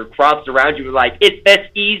looking at your crops around you, like, it's this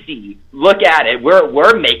easy, look at it,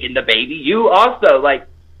 we're making the baby, you also, like,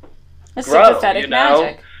 it's grow, sympathetic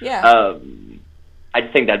magic. Yeah. I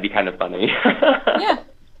just think that'd be kind of funny. Yeah.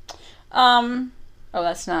 Oh,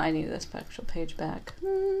 that's not, I need this actual page back.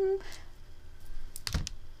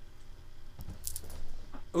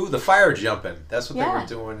 Ooh, the fire jumping. That's what they were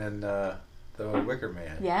doing in the Wicker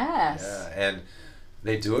Man. Yes. Yeah, and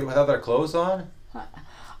they do it without their clothes on?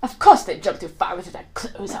 Of course they jump through fire without their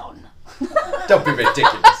clothes on. Don't be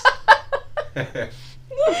ridiculous.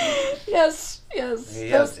 Yes.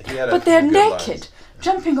 But they're naked,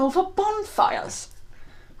 jumping over bonfires.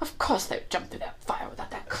 Of course they jump through that fire without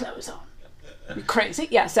their clothes on. Crazy.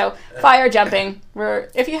 Yeah, so fire jumping.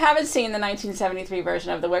 If you haven't seen the 1973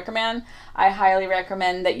 version of The Wicker Man, I highly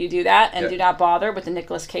recommend that you do that and do not bother with the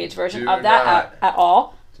Nicolas Cage version of that at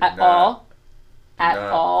all. At all. At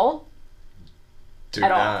all. Do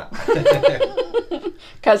not.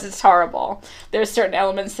 Because it's horrible. There's certain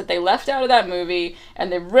elements that they left out of that movie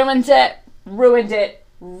and they ruined it.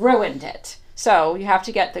 So you have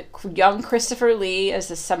to get the young Christopher Lee as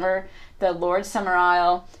the Lord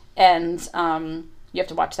Summerisle, and you have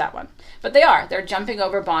to watch that one. But they're jumping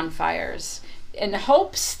over bonfires in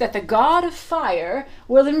hopes that the god of fire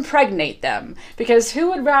will impregnate them. Because who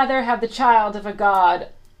would rather have the child of a god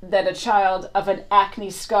than a child of an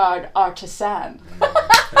acne-scarred artisan?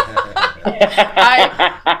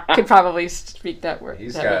 I could probably speak that word.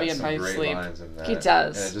 He's that got movie in some my great sleep. lines in that. He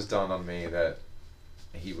does. And it just dawned on me that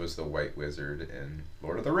he was the White Wizard in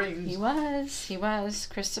Lord of the Rings. He was.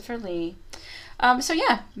 Christopher Lee. So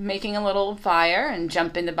yeah, making a little fire and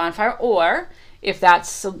jump in the bonfire. Or, if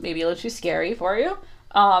that's maybe a little too scary for you,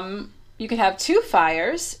 you could have 2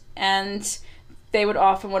 fires, and they would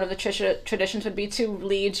often, one of the traditions would be to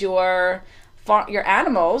lead your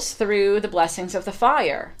animals through the blessings of the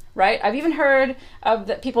fire, right? I've even heard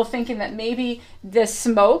of people thinking that maybe the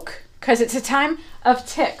smoke, because it's a time of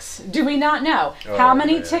ticks. Do we not know? How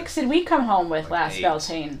many ticks did we come home with last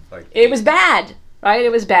Bealtaine? It was bad, right?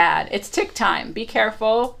 It was bad. It's tick time. Be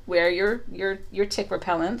careful. Wear your tick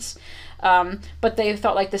repellents. But they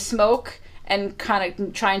thought like the smoke and kind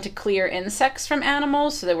of trying to clear insects from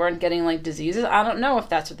animals so they weren't getting like diseases. I don't know if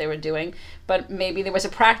that's what they were doing, but maybe there was a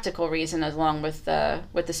practical reason along with the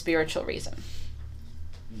spiritual reason.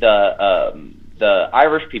 The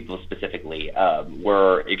Irish people specifically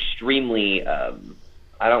were extremely,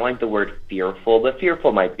 I don't like the word fearful, but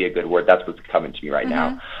fearful might be a good word. That's what's coming to me right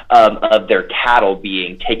now, of their cattle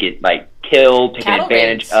being killed, taken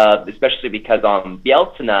advantage of, especially because on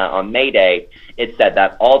Bealtaine, on May Day, it said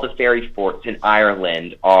that all the fairy forts in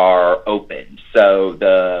Ireland are opened. So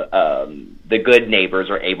the good neighbors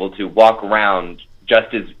are able to walk around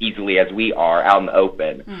just as easily as we are out in the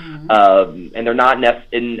open. And they're not,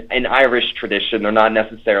 in Irish tradition, they're not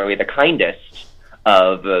necessarily the kindest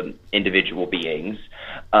of individual beings.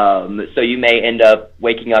 So you may end up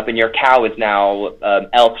waking up and your cow is now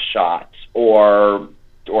elf shot or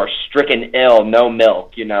stricken ill, no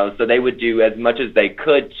milk, So they would do as much as they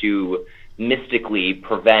could to mystically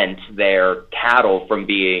prevent their cattle from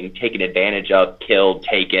being taken advantage of, killed,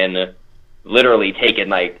 literally taken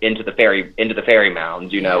like into the fairy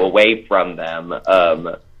mounds, away from them,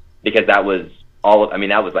 because that was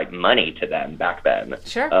that was like money to them back then.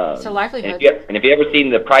 Sure, it's a livelihood. And if you ever seen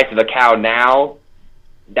the price of a cow now,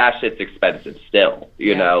 that shit's expensive still.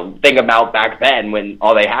 You know, think about back then when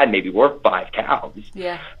all they had maybe were 5 cows.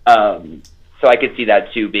 Yeah. So I could see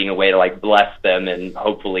that too being a way to like bless them and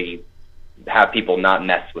hopefully have people not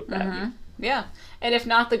mess with them. Yeah. And if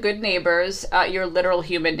not the good neighbors, your literal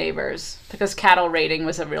human neighbors, because cattle raiding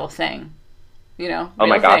was a real thing. Oh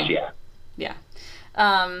my gosh, yeah. Yeah.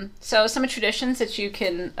 So some traditions that you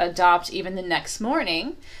can adopt even the next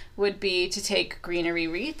morning would be to take greenery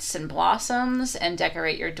wreaths and blossoms and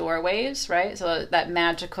decorate your doorways, right? So that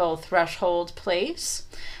magical threshold place.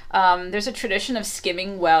 There's a tradition of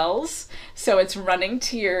skimming wells. So it's running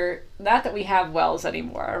to not that we have wells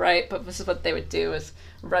anymore, right? But this is what they would do is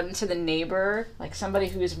run to the neighbor, like somebody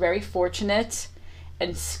who's very fortunate,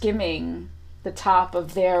 and skimming the top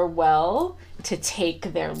of their well to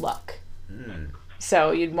take their luck.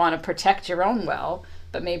 So you'd want to protect your own well,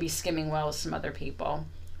 but maybe skimming wells from other people.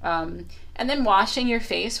 And then washing your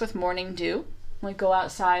face with morning dew. Like go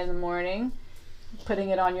outside in the morning, putting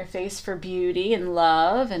it on your face for beauty and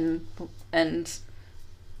love and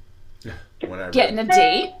getting a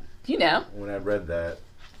date, When I read that,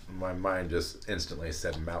 my mind just instantly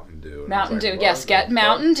said Mountain Dew. Mountain Dew, yes, get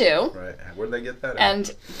Mountain Dew. Right. Where'd they get that?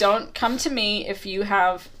 And don't come to me if you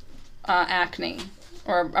have acne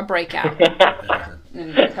or a breakout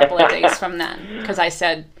in a couple of days from then, because I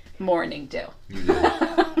said morning dew. You did.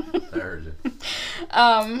 I heard you.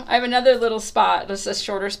 I have another little spot, just a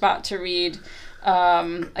shorter spot to read,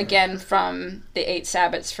 again from the 8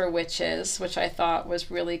 Sabbats for Witches, which I thought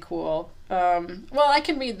was really cool. Well, I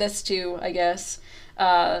can read this too, I guess,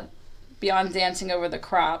 beyond dancing over the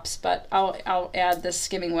crops, but I'll add the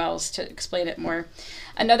skimming wells to explain it more.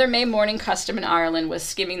 Another May morning custom in Ireland was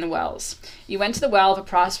skimming the wells. You went to the well of a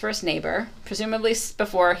prosperous neighbor, presumably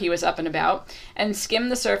before he was up and about, and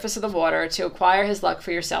skimmed the surface of the water to acquire his luck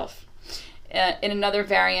for yourself. In another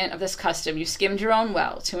variant of this custom, you skimmed your own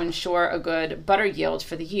well to ensure a good butter yield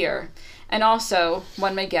for the year, and also,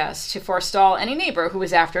 one may guess, to forestall any neighbor who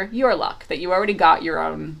was after your luck, that you already got your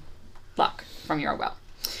own luck from your well.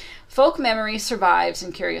 Folk memory survives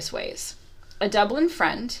in curious ways. A Dublin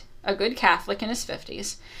friend, a good Catholic in his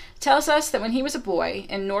 50s, tells us that when he was a boy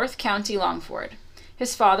in North County Longford,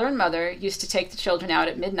 his father and mother used to take the children out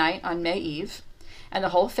at midnight on May Eve, and the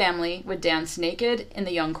whole family would dance naked in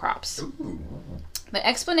the young crops. Ooh. The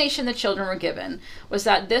explanation the children were given was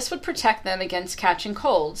that this would protect them against catching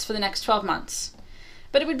colds for the next 12 months.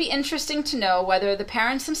 But it would be interesting to know whether the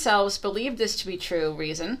parents themselves believed this to be true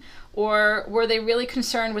reason, or were they really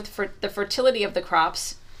concerned with the fertility of the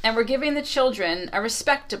crops and were giving the children a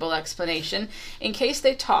respectable explanation in case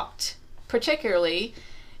they talked, particularly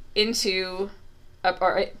in the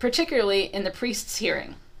priest's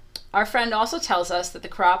hearing. Our friend also tells us that the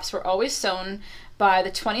crops were always sown by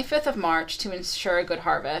the 25th of March to ensure a good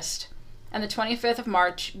harvest, and the 25th of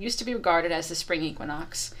March used to be regarded as the spring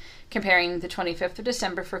equinox, comparing the 25th of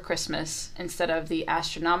December for Christmas instead of the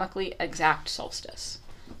astronomically exact solstice.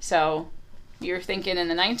 So you're thinking in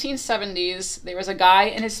the 1970s, there was a guy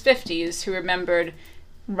in his 50s who remembered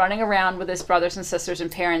running around with his brothers and sisters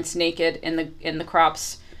and parents naked in the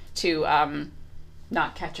crops to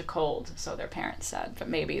not catch a cold, so their parents said, but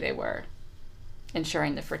maybe they were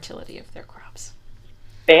ensuring the fertility of their crops.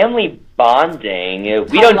 Family bonding.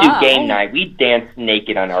 We don't do game night. We dance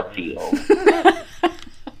naked on our field.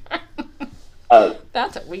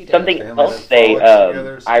 That's what we do. Something else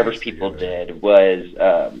Irish people did was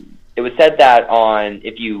it was said that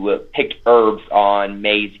if you picked herbs on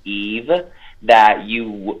May's Eve,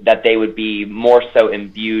 that they would be more so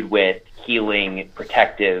imbued with healing,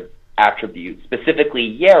 protective attributes, specifically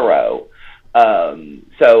yarrow.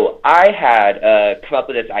 So I had come up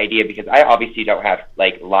with this idea because I obviously don't have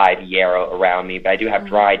like live yarrow around me, but I do have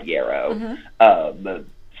dried yarrow.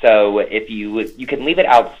 So if you can leave it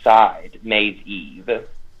outside May's Eve,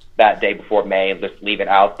 that day before May, and just leave it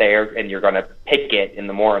out there, and you're going to pick it in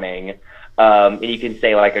the morning, and you can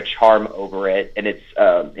say like a charm over it, and it's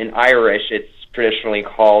in Irish it's traditionally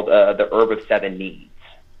called the herb of 7 needs.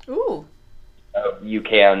 Ooh. You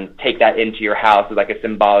can take that into your house as like a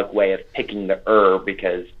symbolic way of picking the herb,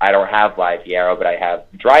 because I don't have live yarrow, but I have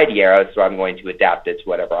dried yarrow, so I'm going to adapt it to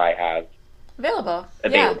whatever I have available.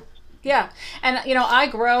 Yeah. And, I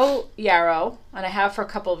grow yarrow, and I have for a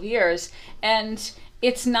couple of years, and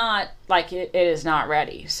it's not, like, it is not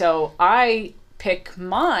ready. So I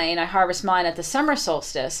harvest mine at the summer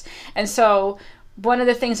solstice. And so one of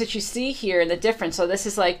the things that you see here, the difference, so this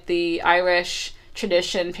is like the Irish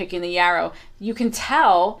tradition, picking the yarrow, you can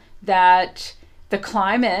tell that the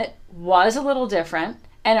climate was a little different,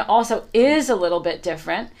 and it also is a little bit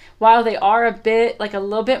different. While they are a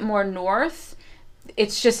little bit more north,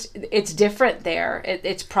 it's different there.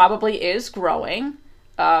 It probably is growing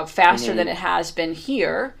faster than it has been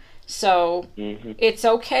here. So it's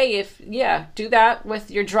okay if, do that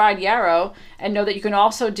with your dried yarrow, and know that you can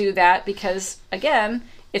also do that because, again,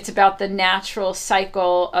 it's about the natural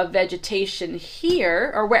cycle of vegetation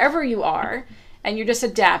here or wherever you are, and you're just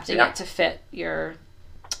adapting it to fit your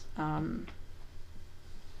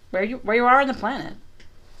where you are on the planet.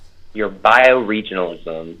 Your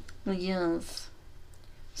bioregionalism. Yes.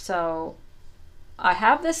 So I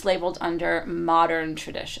have this labeled under modern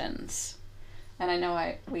traditions. And I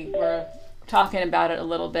know we were talking about it a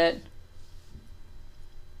little bit,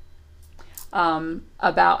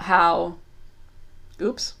 about how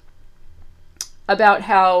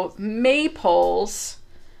maypoles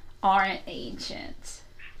aren't ancient.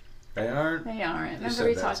 They aren't? They aren't. Remember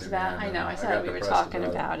we talked about it? I know, I said we were talking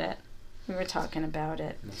about it. We were talking about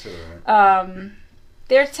it. That's all right.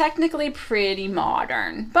 They're technically pretty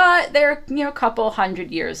modern, but they're, a couple hundred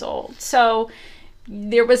years old. So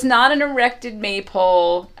there was not an erected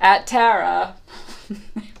maypole at Tara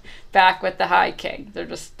back with the High King. There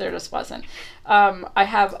just wasn't. I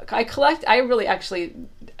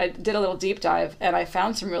did a little deep dive, and I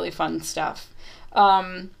found some really fun stuff.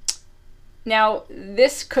 Now,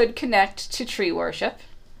 this could connect to tree worship,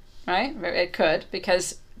 right? It could,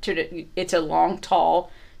 because it's a long,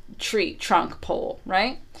 tall tree trunk pole,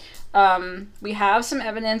 right? We have some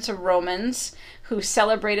evidence of Romans who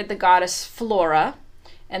celebrated the goddess Flora,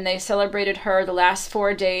 and they celebrated her the last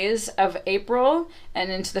 4 days of April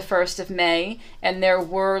and into the 1st of May, and there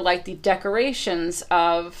were like the decorations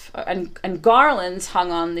of and garlands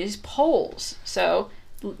hung on these poles. So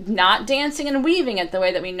not dancing and weaving it the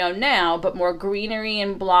way that we know now, but more greenery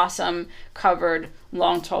and blossom covered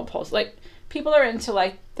long, tall poles. Like, people are into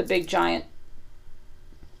like the big giant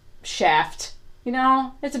shaft,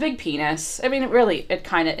 it's a big penis. I mean, it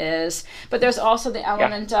kind of is. But there's also the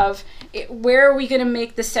element of where are we going to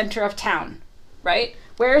make the center of town? right?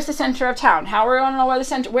 Where's the center of town? How are we going to know where the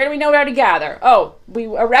center? Where do we know where to gather? Oh, we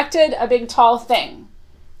erected a big tall thing,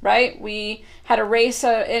 right? We had a race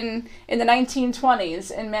in the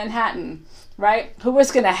 1920s in Manhattan, right? Who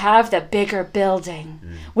was going to have the bigger building?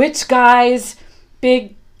 Which guy's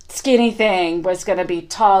big skinny thing was going to be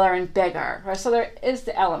taller and bigger? Right? So there is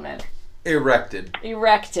the element. Erected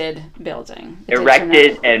building.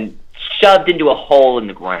 Erected and shoved into a hole in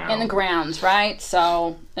the ground. In the grounds, right?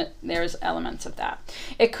 So there's elements of that.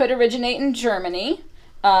 It could originate in Germany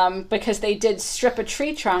because they did strip a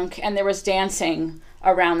tree trunk and there was dancing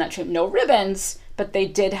around that tree. No ribbons, but they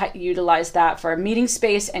did utilize that for a meeting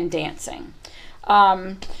space and dancing.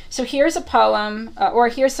 So here's a poem, or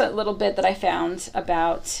here's a little bit that I found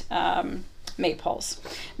about maypoles.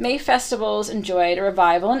 May festivals enjoyed a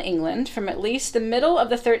revival in England from at least the middle of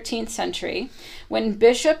the 13th century, when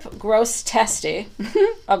Bishop Grosseteste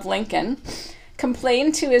of Lincoln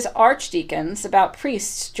complained to his archdeacons about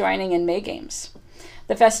priests joining in May games.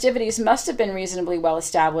 The festivities must have been reasonably well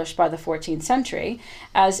established by the 14th century,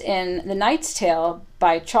 as in The Knight's Tale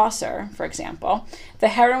by Chaucer, for example, the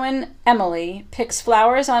heroine Emily picks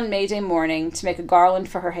flowers on May Day morning to make a garland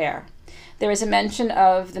for her hair. There is a mention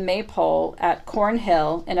of the maypole at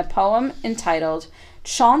Cornhill in a poem entitled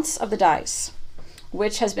Chaunce of the Dice,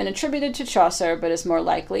 which has been attributed to Chaucer but is more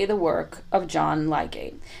likely the work of John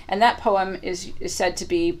Lydgate. And that poem is said to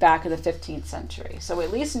be back in the 15th century. So we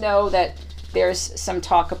at least know that there's some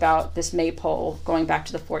talk about this maypole going back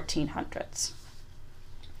to the 1400s.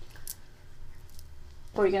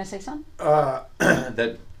 What were you going to say, son?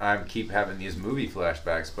 That I keep having these movie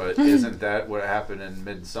flashbacks, but isn't that what happened in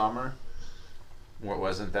Midsummer?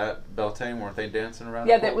 Wasn't that Bealtaine? Weren't they dancing around?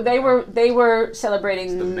 Yeah, they were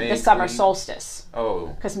celebrating the summer solstice. Oh,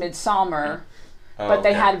 because Midsummer, but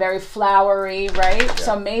they had very flowery, right? Yeah.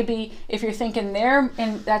 So maybe if you're thinking there,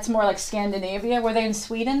 and that's more like Scandinavia. Were they in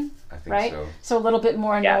Sweden? I think right? so. So a little bit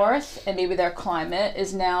more north, and maybe their climate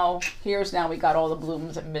is now. Now we got all the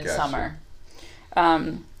blooms at Midsummer.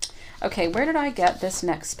 Gotcha. Okay, where did I get this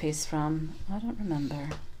next piece from? I don't remember,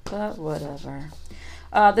 but whatever.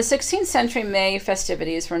 The 16th century May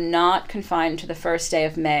festivities were not confined to the first day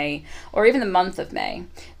of May, or even the month of May.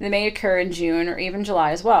 They may occur in June or even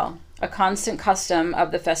July as well. A constant custom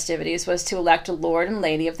of the festivities was to elect a lord and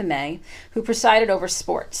lady of the May, who presided over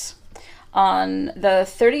sports. On the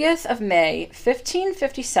 30th of May,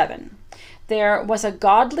 1557, there was a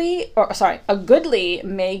goodly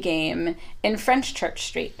May game in French Church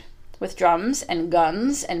Street, with drums and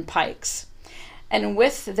guns and pikes, and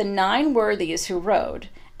with the 9 worthies who rode,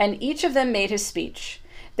 and each of them made his speech.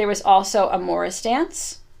 There was also a Morris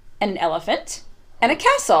dance, and an elephant, and a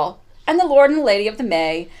castle, and the lord and lady of the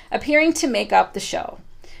May appearing to make up the show.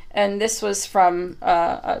 And this was from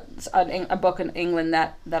a book in England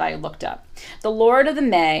that I looked up. The lord of the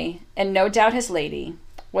May, and no doubt his lady,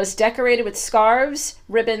 was decorated with scarves,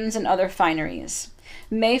 ribbons, and other fineries.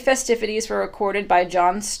 May festivities were recorded by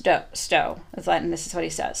John Stowe, and this is what he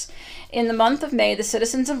says. In the month of May, the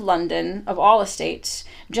citizens of London, of all estates,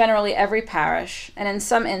 generally every parish, and in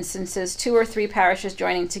some instances 2 or 3 parishes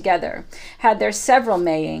joining together, had their several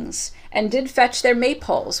Mayings, and did fetch their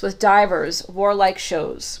maypoles with divers warlike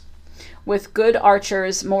shows, with good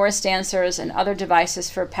archers, Morris dancers, and other devices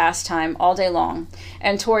for pastime all day long,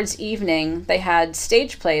 and towards evening they had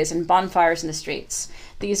stage plays and bonfires in the streets.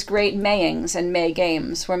 These great Mayings and May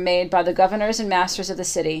games were made by the governors and masters of the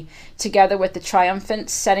city, together with the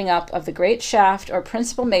triumphant setting up of the great shaft or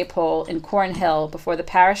principal maypole in Cornhill before the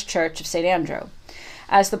parish church of St. Andrew.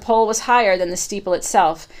 As the pole was higher than the steeple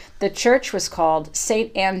itself, the church was called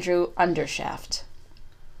St. Andrew Undershaft.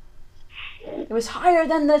 It was higher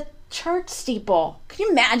than the church steeple. Can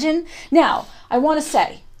you imagine? Now, I want to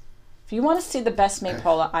say, if you want to see the best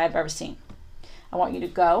maypole I've ever seen, I want you to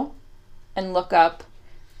go and look up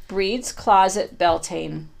Breed's Closet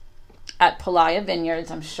Bealtaine at Pelaya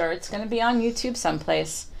Vineyards. I'm sure it's going to be on YouTube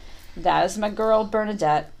someplace. That is my girl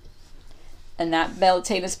Bernadette. And that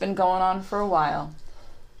Bealtaine has been going on for a while.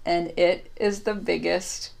 And it is the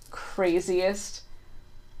biggest, craziest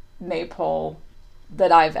maypole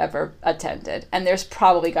that I've ever attended. And there's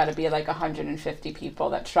probably got to be like 150 people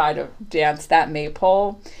that try to dance that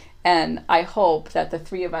maypole. And I hope that the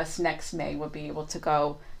 3 of us next May will be able to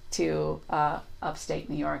go to upstate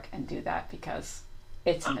New York and do that, because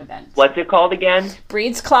it's an event. What's it called again?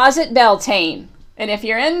 Breed's Closet Bealtaine. And if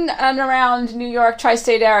you're in and around New York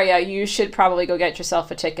tri-state area, you should probably go get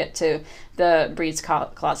yourself a ticket to the Breed's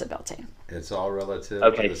Closet Bealtaine. It's all relative.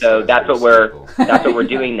 Okay, so that's what we're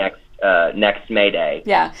doing next May Day.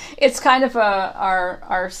 Yeah, it's kind of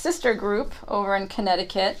our sister group over in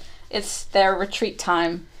Connecticut. It's their retreat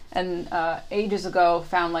time, and ages ago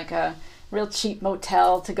found like a real cheap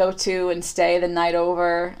motel to go to and stay the night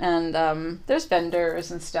over. And there's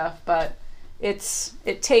vendors and stuff, but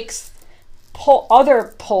it takes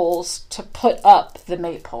other poles to put up the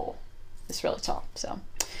maypole. It's really tall. So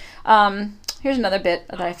here's another bit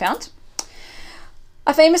that I found.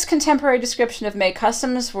 A famous contemporary description of May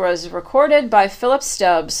customs was recorded by Philip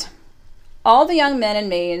Stubbs. All the young men and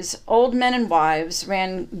maids, old men and wives,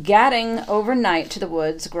 ran gadding overnight to the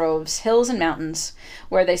woods, groves, hills, and mountains,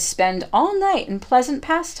 where they spend all night in pleasant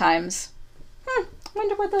pastimes.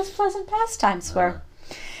 Wonder what those pleasant pastimes were.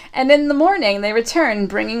 And in the morning they return,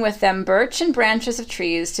 bringing with them birch and branches of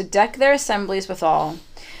trees to deck their assemblies withal.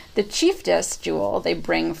 The chiefest jewel they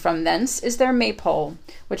bring from thence is their maypole,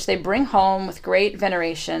 which they bring home with great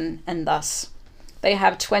veneration, and thus. They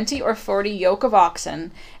have 20 or 40 yoke of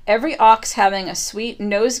oxen, every ox having a sweet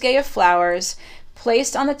nosegay of flowers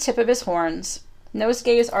placed on the tip of his horns.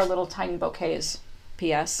 Nosegays are little tiny bouquets,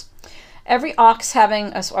 P.S. Every ox having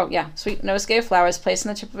a sweet nosegay of flowers placed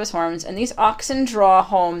on the tip of his horns, and these oxen draw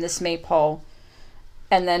home this maypole.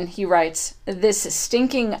 And then he writes, this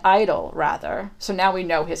stinking idol, rather. So now we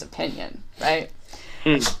know his opinion, right?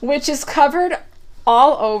 Which is covered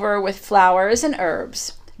all over with flowers and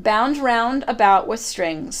herbs, bound round about with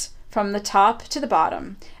strings, from the top to the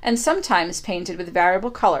bottom, and sometimes painted with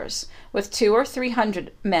variable colors, with 200 or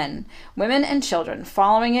 300 men, women, and children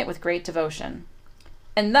following it with great devotion.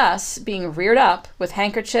 And thus, being reared up, with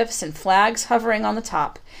handkerchiefs and flags hovering on the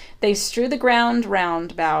top, they strew the ground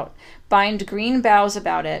round about, bind green boughs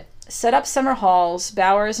about it, set up summer halls,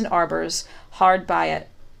 bowers, and arbors hard by it.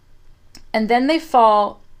 And then they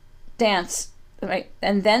dance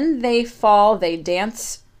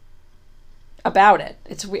about it.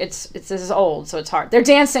 It's this is old, so it's hard. They're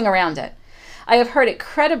dancing around it. I have heard it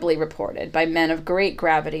credibly reported by men of great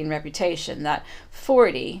gravity and reputation that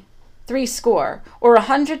 40, 80, or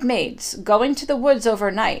 100 maids, going to the woods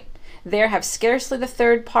overnight, there have scarcely the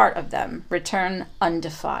third part of them return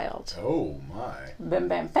undefiled. Oh my! Bam,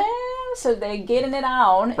 bam, bam. So they getting it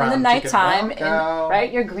on in the nighttime,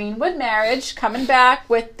 right? Your Greenwood marriage, coming back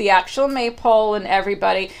with the actual maypole and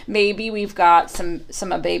everybody. Maybe we've got some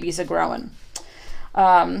babies a growing.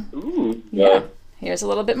 Yeah. Here's a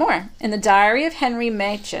little bit more. In the diary of Henry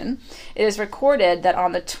Machen, it is recorded that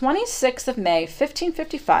on the 26th of May,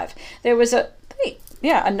 1555, there was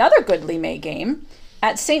another goodly May game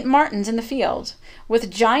at St. Martin's in the Field, with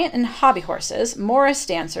giant and hobby horses, Morris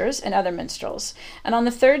dancers, and other minstrels. And on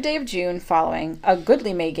the 3rd day of June following, a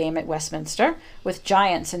goodly May game at Westminster, with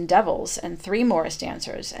giants and devils, and 3 Morris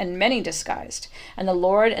dancers, and many disguised. And the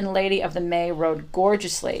Lord and Lady of the May rode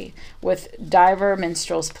gorgeously, with diver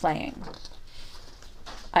minstrels playing.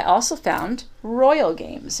 I also found royal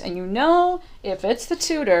games, and if it's the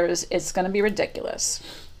Tudors, it's going to be ridiculous.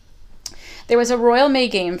 There was a royal May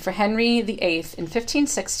game for Henry VIII in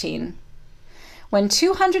 1516, when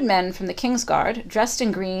 200 men from the King's Guard, dressed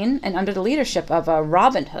in green and under the leadership of a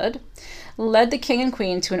Robin Hood, led the king and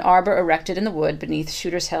queen to an arbor erected in the wood beneath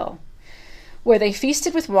Shooter's Hill, where they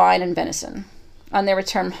feasted with wine and venison. On their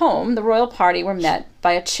return home, the royal party were met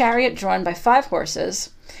by a chariot drawn by 5 horses,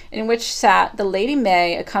 in which sat the Lady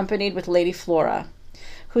May accompanied with Lady Flora,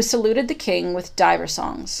 who saluted the king with diver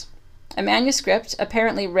songs. A manuscript,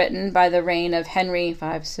 apparently written by the reign of Henry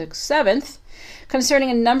V, VI, VII,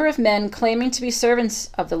 concerning a number of men claiming to be servants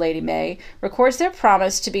of the Lady May, records their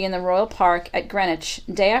promise to be in the royal park at Greenwich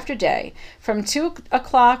day after day, from 2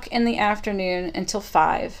 o'clock in the afternoon until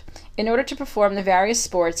 5, in order to perform the various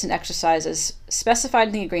sports and exercises specified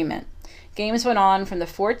in the agreement. Games went on from the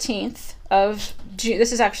 14th of June,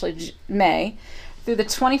 this is actually May, through the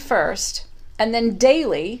 21st, and then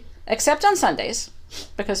daily, except on Sundays,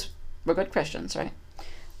 because we're good Christians, right?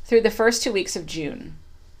 Through the first 2 weeks of June.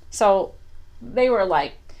 So they were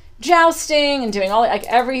like jousting and doing all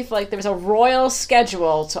there was a royal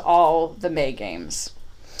schedule to all the May games.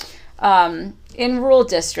 In rural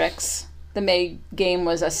districts, the May game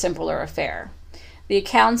was a simpler affair. The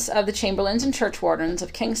accounts of the chamberlains and churchwardens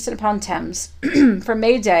of Kingston upon Thames for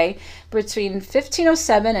May Day between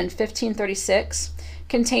 1507 and 1536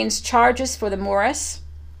 contains charges for the Morris,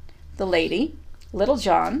 the Lady, Little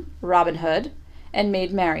John, Robin Hood, and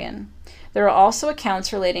Maid Marian. There are also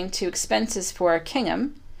accounts relating to expenses for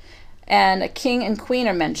Kingham, and a king and queen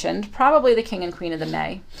are mentioned, probably the king and queen of the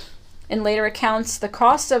May. In later accounts, the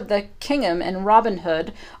costs of the Kingham and Robin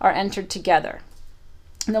Hood are entered together.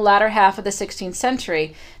 In the latter half of the 16th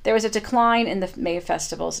century, there was a decline in the May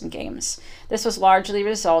festivals and games. This was largely a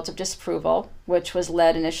result of disapproval, which was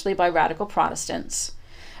led initially by radical Protestants,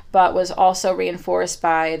 but was also reinforced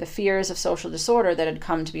by the fears of social disorder that had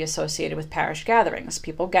come to be associated with parish gatherings.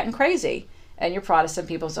 People getting crazy. And your Protestant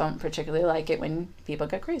people don't particularly like it when people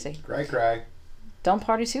get crazy. Cry, cry. Don't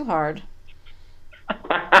party too hard.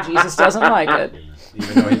 Jesus doesn't like it.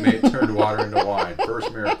 Even though he turned water into wine.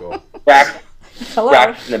 First miracle. Hello.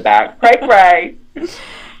 Racks in the back. Cray, cray.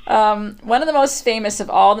 One of the most famous of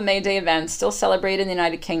all the May Day events still celebrated in the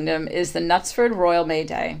United Kingdom is the Knutsford Royal May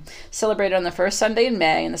Day, celebrated on the first Sunday in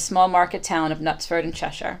May in the small market town of Knutsford in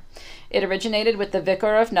Cheshire. It originated with the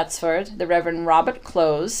Vicar of Knutsford, the Reverend Robert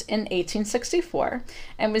Close, in 1864,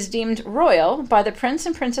 and was deemed royal by the Prince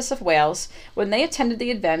and Princess of Wales when they attended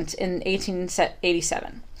the event in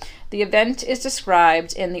 1887. The event is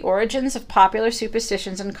described in The Origins of Popular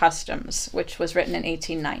Superstitions and Customs, which was written in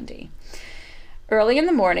 1890. Early in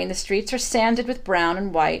the morning, the streets are sanded with brown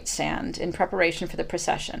and white sand in preparation for the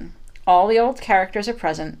procession. All the old characters are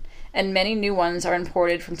present, and many new ones are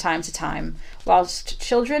imported from time to time, whilst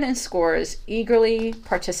children in scores eagerly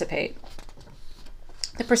participate.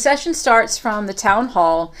 The procession starts from the town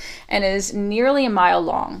hall and is nearly a mile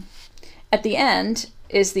long. At the end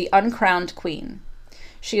is the uncrowned queen.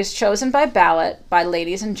 She is chosen by ballot by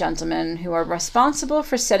ladies and gentlemen who are responsible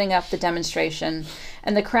for setting up the demonstration,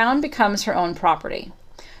 and the crown becomes her own property.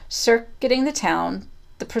 Circuiting the town,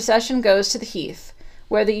 the procession goes to the heath,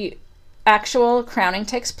 where the actual crowning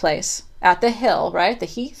takes place, at the hill, right? The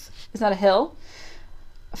heath? Isn't that a hill?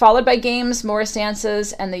 Followed by games, Morris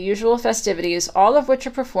dances, and the usual festivities, all of which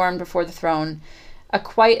are performed before the throne, a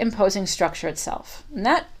quite imposing structure itself. And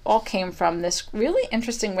that all came from this really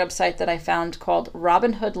interesting website that I found called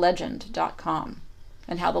RobinHoodLegend.com,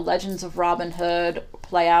 and how the legends of Robin Hood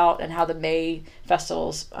play out and how the May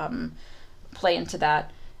festivals play into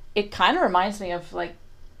that. It kind of reminds me of like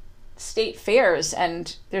state fairs,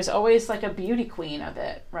 and there's always like a beauty queen of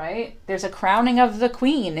it, right? There's a crowning of the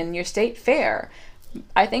queen in your state fair.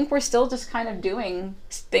 I think we're still just kind of doing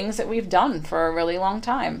things that we've done for a really long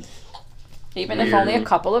time, even if only a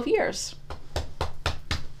couple of years.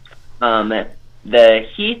 The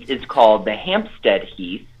heath is called the Hampstead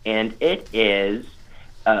Heath, and it is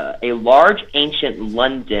a large ancient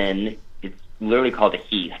London, it's literally called a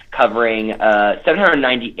heath, covering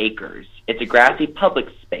 790 acres. It's a grassy public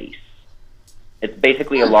space. It's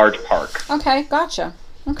basically a large park. Okay, gotcha.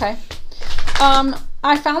 Okay.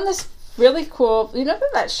 I found this really cool. You know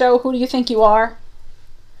that show, Who Do You Think You Are?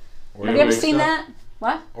 Oreo Have you ever Big seen Stuff? that?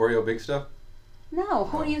 What? Oreo Big Stuff? No,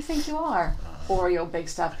 Who Do You Think You Are? Oreo Big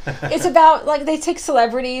Stuff. It's about, like, they take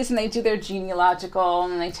celebrities and they do their genealogical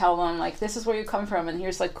and they tell them, like, this is where you come from and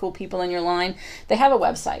here's, like, cool people in your line. They have a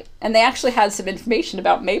website. And they actually had some information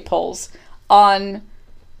about maypoles on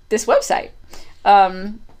this website.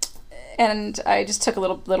 And I just took a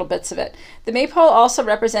little bits of it. The maypole also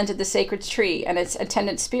represented the sacred tree and its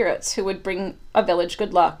attendant spirits who would bring a village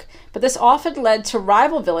good luck. But this often led to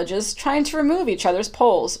rival villages trying to remove each other's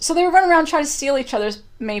poles. So they would run around trying to steal each other's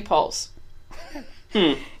maypoles.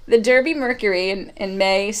 The Derby Mercury in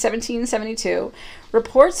May 1772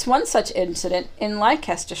 reports one such incident in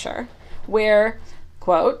Leicestershire where,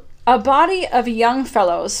 quote, a body of young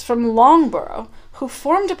fellows from Loughborough who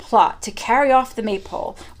formed a plot to carry off the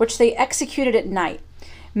maypole, which they executed at night,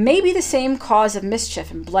 may be the same cause of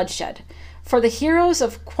mischief and bloodshed. For the heroes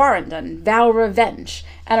of Quarrendon vow revenge,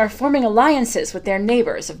 and are forming alliances with their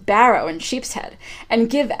neighbours of Barrow and Sheepshead, and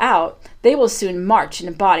give out they will soon march in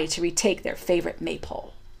a body to retake their favourite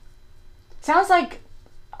maypole. Sounds like,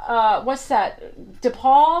 what's that,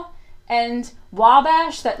 DePaul and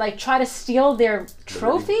Wabash that like try to steal their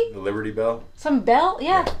trophy? The Liberty Bell? Some bell?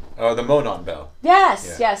 Yeah. Oh, the Monon Bell.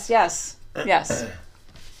 Yes, Yeah. yes.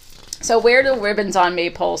 So where do ribbons on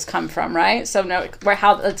maypoles come from, right? So no,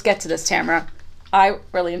 let's get to this, Tamara. I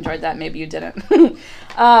really enjoyed that. Maybe you didn't.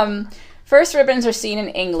 First ribbons are seen in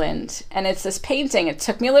England, and it's this painting. It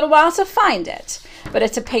took me a little while to find it, but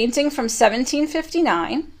it's a painting from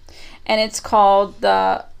 1759, and it's called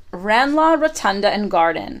the Ranelagh Rotunda and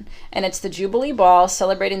Garden, and it's the Jubilee Ball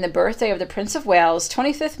celebrating the birthday of the Prince of Wales,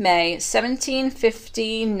 25th May,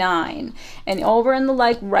 1759. And over in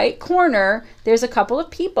the right corner, there's a couple of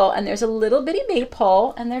people, and there's a little bitty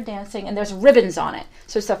maypole, and they're dancing, and there's ribbons on it.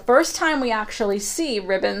 So it's the first time we actually see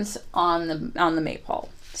ribbons on the maypole,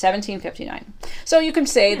 1759. So you can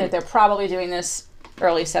say that they're probably doing this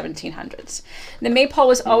early 1700s. The maypole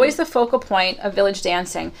was always the focal point of village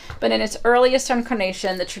dancing, but in its earliest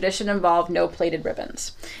incarnation, the tradition involved no plated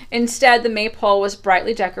ribbons. Instead, the maypole was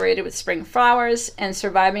brightly decorated with spring flowers, and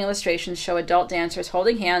surviving illustrations show adult dancers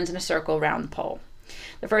holding hands in a circle around the pole.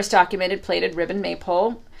 The first documented plated ribbon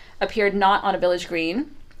maypole appeared not on a village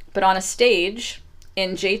green, but on a stage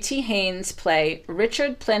in J.T. Haynes' play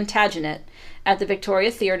Richard Plantagenet at the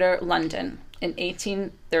Victoria Theatre, London, in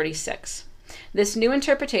 1836. This new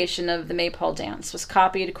interpretation of the Maypole dance was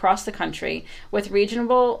copied across the country with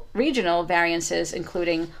regional variances,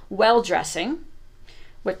 including well dressing,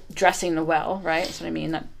 with dressing the well, right? That's what I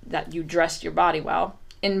mean, that you dressed your body well,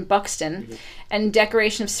 in Buxton, and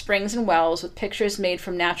decoration of springs and wells with pictures made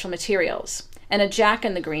from natural materials, and a Jack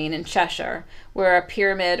in the Green in Cheshire, where a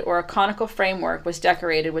pyramid or a conical framework was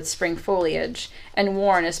decorated with spring foliage and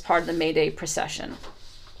worn as part of the May Day procession.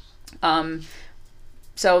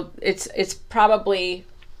 So it's probably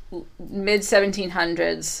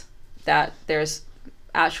mid-1700s that there's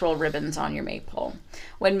actual ribbons on your maypole.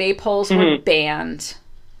 When maypoles were banned,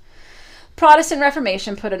 Protestant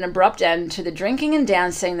Reformation put an abrupt end to the drinking and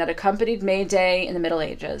dancing that accompanied May Day in the Middle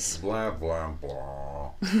Ages. Blah, blah,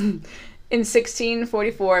 blah. In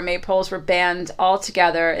 1644, maypoles were banned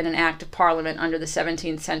altogether in an act of Parliament under the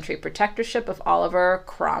 17th century protectorship of Oliver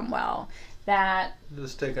Cromwell. That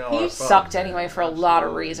he sucked anyway for a lot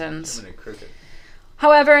of reasons.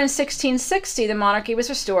 However, in 1660, the monarchy was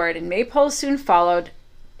restored, and maypoles soon followed,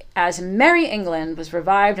 as Merry England was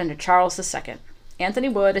revived under Charles II. Anthony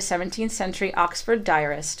Wood, a 17th century Oxford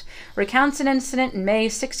diarist, recounts an incident in May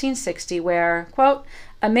 1660 where, quote,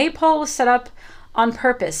 a maypole was set up on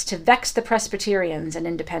purpose to vex the Presbyterians and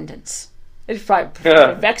Independents. It'd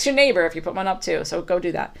vex your neighbor if you put one up too, so go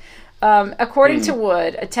do that. According to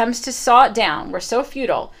Wood, attempts to saw it down were so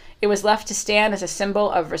futile, it was left to stand as a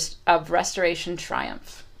symbol of Restoration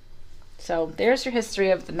triumph. So there's your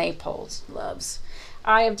history of the maypoles, loves.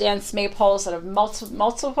 I have danced maypoles that have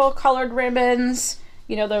multiple colored ribbons.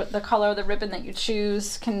 You know, the color of the ribbon that you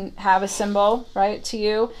choose can have a symbol, right, to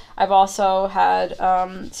you. I've also had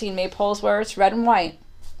seen maypoles where it's red and white,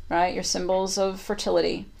 right, your symbols of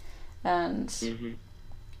fertility. And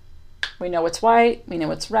we know it's white, we know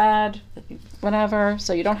it's red, whatever.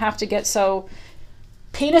 So you don't have to get so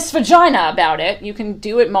penis vagina about it. You can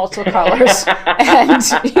do it multiple colors. And,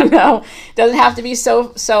 you know, it doesn't have to be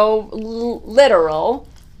so literal,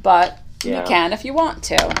 but you can if you want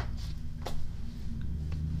to.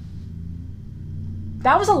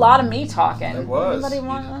 That was a lot of me talking. It was. Anybody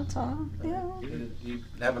want to talk? Yeah. You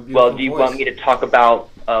have a beautiful Well, do you voice. want me to talk about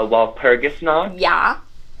Walpurgis Night? Yeah.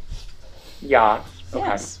 Yeah. Okay.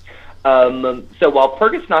 Yes. So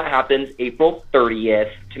Walpurgis Night happens April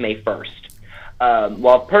 30th to May 1st.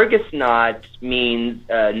 Walpurgis Night means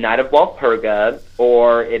Night of Walpurga,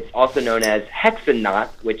 or it's also known as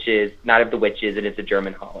Hexennacht, which is Night of the Witches, and it's a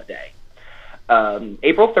German holiday.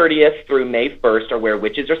 April 30th through May 1st are where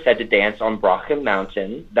witches are said to dance on Brocken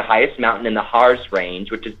Mountain, the highest mountain in the Harz Range,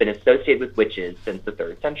 which has been associated with witches since the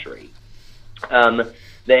 3rd century.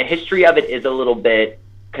 The history of it is a little bit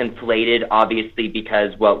conflated, obviously,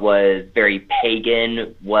 because what was very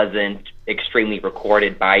pagan wasn't extremely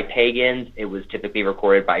recorded by pagans. It was typically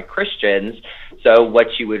recorded by Christians. So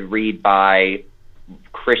what you would read by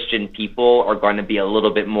Christian people are going to be a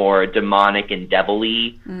little bit more demonic and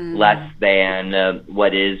devilly, less than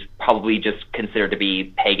what is probably just considered to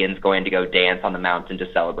be pagans going to go dance on the mountain to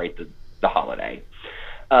celebrate the holiday.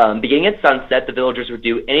 Beginning at sunset, the villagers would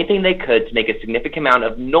do anything they could to make a significant amount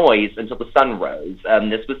of noise until the sun rose.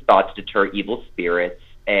 This was thought to deter evil spirits,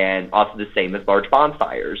 and also the same as large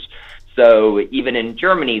bonfires. So even in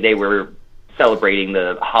Germany, they were celebrating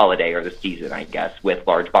the holiday or the season, I guess, with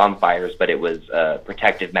large bonfires, but it was a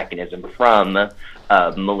protective mechanism from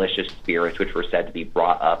malicious spirits, which were said to be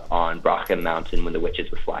brought up on Brocken Mountain when the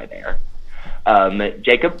witches would fly there.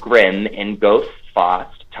 Jacob Grimm in Goethe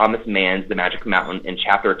Faust, Thomas Mann's The Magic Mountain, in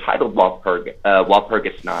chapter titled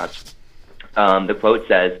Walpurgis Night, the quote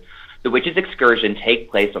says, "The witches' excursion take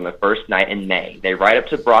place on the first night in May. They ride up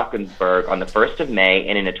to Brockensburg on the 1st of May,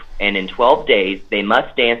 and in 12 days they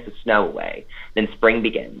must dance the snow away. Then spring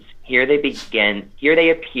begins. Here they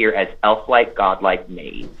appear as elf-like, godlike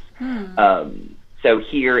maids." So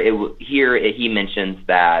here he mentions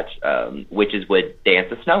that witches would dance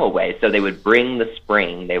the snow away. So they would bring the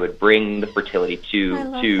spring, they would bring the fertility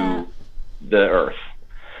to the earth,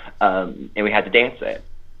 and we had to dance it.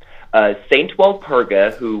 Saint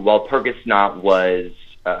Walpurga, who Walpurgis Night was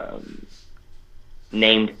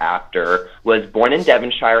named after, was born in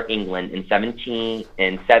Devonshire, England in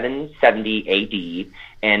 770 AD,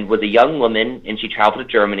 and was a young woman, and she traveled to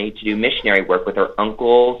Germany to do missionary work with her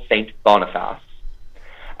uncle, Saint Boniface.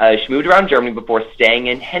 She moved around Germany before staying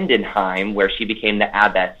in Hendenheim, where she became the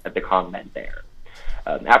abbess of the convent there.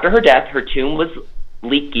 After her death, her tomb was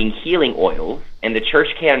leaking healing oils, and the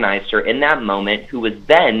church canonized her in that moment, who was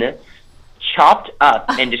then chopped up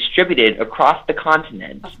and distributed across the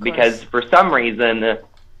continent, because for some reason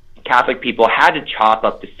Catholic people had to chop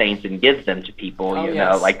up the saints and give them to people, you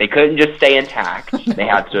know, yes. like they couldn't just stay intact. They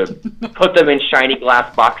had to put them in shiny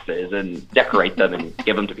glass boxes and decorate them and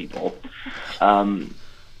give them to people.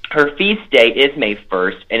 Her feast day is May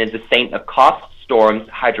 1st and is a saint of coughs, storms,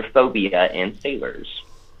 hydrophobia, and sailors.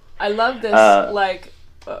 I love this,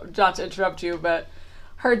 not to interrupt you, but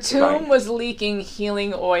her tomb was leaking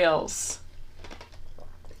healing oils.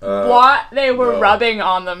 What they were rubbing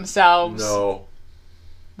on themselves. No.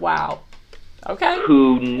 Wow. Okay.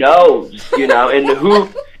 Who knows, you know,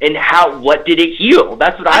 what did it heal?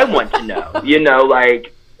 That's what I want to know, you know,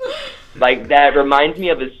 like that reminds me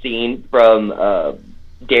of a scene from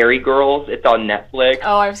Dairy Girls. It's on Netflix.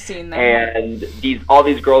 Oh, I've seen that. And all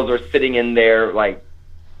these girls are sitting in their, like,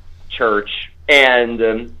 church, and,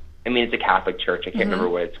 I mean, it's a Catholic church. I can't remember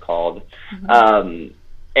what it's called.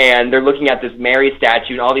 And they're looking at this Mary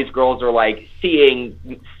statue, and all these girls are, like,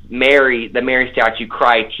 seeing the Mary statue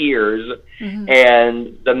cry tears,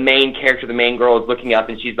 and the main character, the main girl, is looking up,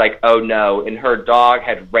 and she's like, oh no, and her dog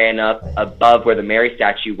had ran up above where the Mary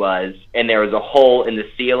statue was, and there was a hole in the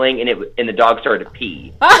ceiling, and the dog started to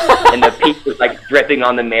pee. And the pee was, like, dripping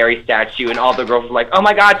on the Mary statue, and all the girls were like, oh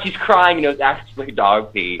my god, she's crying, and it was actually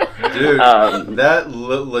dog pee. Dude, that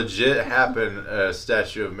legit happened, a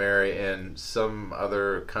statue of Mary in some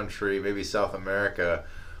other country, maybe South America,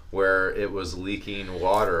 where it was leaking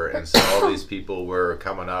water, and so all these people were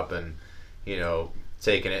coming up and, you know,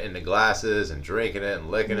 taking it into glasses and drinking it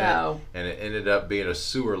and licking it, and it ended up being a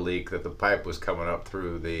sewer leak that the pipe was coming up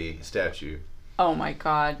through the statue. Oh my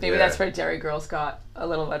god. Maybe that's where Dairy Girls got a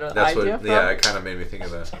little bit of idea from. Yeah, it kind of made me think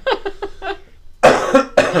of that.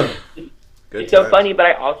 It's so funny,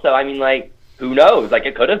 but I mean, like, who knows? Like,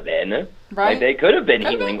 it could have been. Right. Like, they could have been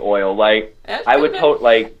healing oil. Like, I would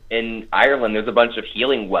like, in Ireland, there's a bunch of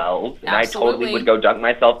healing wells, and I totally would go dunk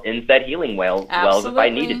myself in said healing wells if I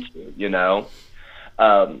needed to, you know?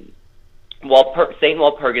 Saint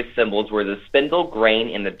Walpurgis symbols were the spindle,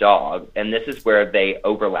 grain, and the dog, and this is where they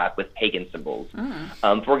overlap with pagan symbols.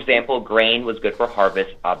 For example, grain was good for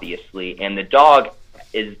harvest, obviously, and the dog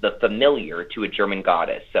is the familiar to a German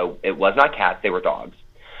goddess, so it was not cats, they were dogs.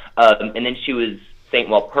 And then Saint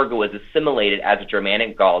Walpurga was assimilated as a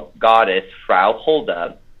Germanic goddess, Frau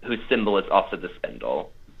Hulda, whose symbol is also the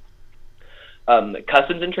spindle.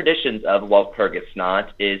 Customs and traditions of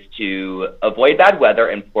Walpurgisnacht is to avoid bad weather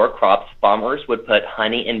and poor crops. Farmers would put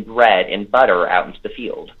honey and bread and butter out into the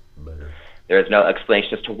field. There is no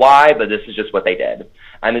explanation as to why, but this is just what they did.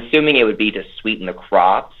 I'm assuming it would be to sweeten the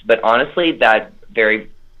crops, but honestly, that very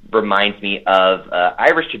reminds me of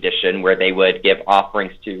Irish tradition where they would give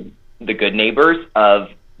offerings to the good neighbors of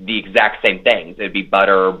the exact same things. It would be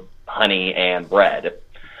butter, honey, and bread.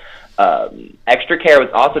 Extra care was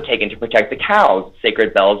also taken to protect the cows.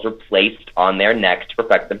 Sacred bells were placed on their necks to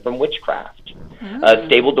protect them from witchcraft.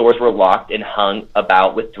 Stable doors were locked and hung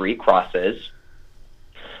about with 3 crosses.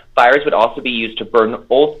 Fires would also be used to burn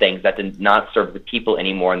old things that did not serve the people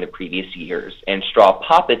anymore in the previous years. And straw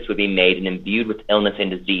poppets would be made and imbued with illness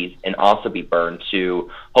and disease and also be burned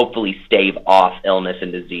to hopefully stave off illness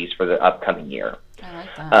and disease for the upcoming year. I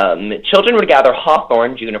like that. Children would gather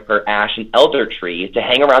hawthorn, juniper, ash, and elder trees to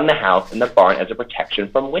hang around the house and the barn as a protection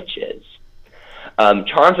from witches.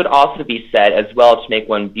 Charms would also be said as well to make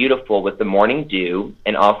one beautiful with the morning dew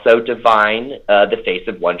and also divine the face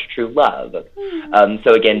of one's true love.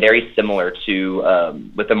 So again, very similar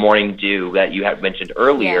to with the morning dew that you had mentioned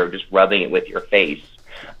earlier, just rubbing it with your face.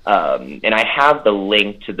 And I have the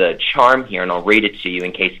link to the charm here, and I'll read it to you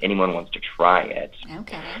in case anyone wants to try it.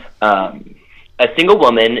 Okay. A single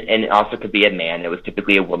woman, and it also could be a man, it was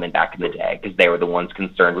typically a woman back in the day because they were the ones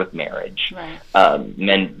concerned with marriage. Right.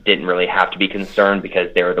 Men didn't really have to be concerned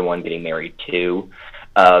because they were the one getting married too.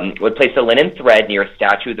 Would place a linen thread near a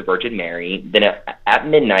statue of the Virgin Mary. Then at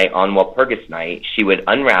midnight on Walpurgis night, she would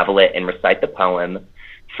unravel it and recite the poem,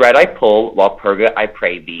 "Thread I pull, Walpurga I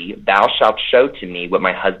pray thee, thou shalt show to me what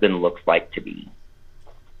my husband looks like to be."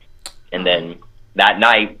 And then that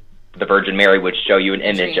night, the Virgin Mary would show you an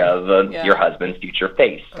image of your husband's future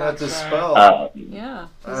face. That's a spell. Yeah.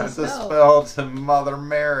 That's a spell to Mother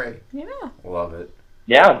Mary. Yeah. Love it.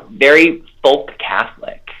 Yeah, very folk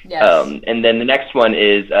Catholic. Yes. And then the next one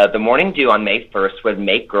is the morning dew on May 1st would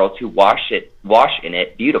make girls who wash in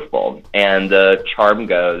it beautiful. And the charm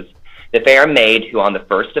goes, "The fair maid who on the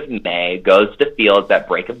 1st of May goes to the fields at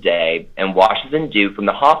break of day and washes in dew from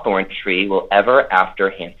the hawthorn tree will ever after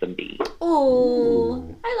handsome be."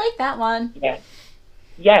 Ooh, I like that one.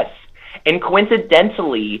 Yes. And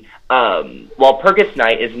coincidentally, Walpurgis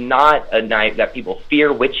Night is not a night that people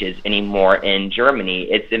fear witches anymore in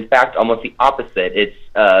Germany. It's, in fact, almost the opposite. It's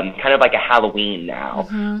kind of like a Halloween now,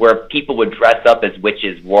 where people would dress up as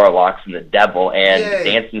witches, warlocks, and the devil and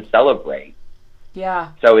dance and celebrate. Yeah.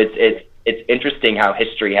 So it's interesting how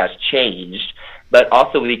history has changed. But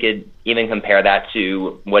also we could even compare that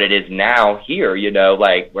to what it is now here, you know,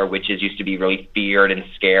 like where witches used to be really feared and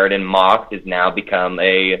scared and mocked has now become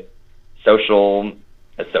a social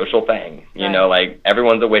thing. You know, like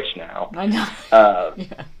everyone's a witch now. I know.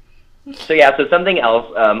 So something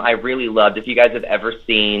else I really loved, if you guys have ever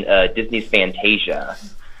seen Disney's Fantasia,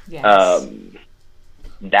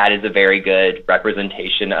 that is a very good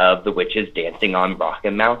representation of the witches dancing on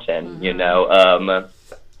Rocket Mountain. You know,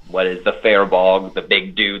 what is the Fairbog, the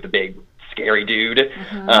big dude, the big scary dude?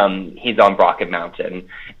 He's on Rocket Mountain.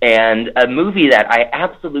 And a movie that I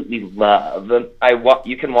absolutely love,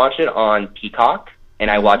 you can watch it on Peacock,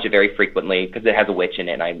 and I watch it very frequently because it has a witch in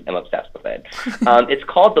it, and I'm obsessed with it. It's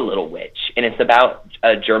called The Little Witch, and it's about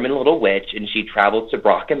a German little witch, and she travels to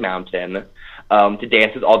Rocket Mountain to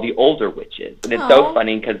dance with all the older witches. And it's so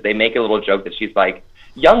funny because they make a little joke that she's like,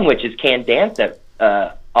 young witches can't dance at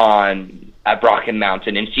Brocken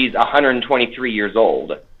Mountain, and she's 123 years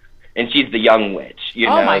old, and she's the young witch, you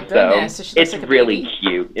know. My goodness. So it's like really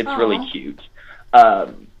cute. It's really cute.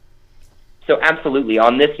 So absolutely,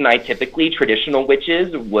 on this night, typically traditional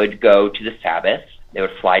witches would go to the Sabbath. They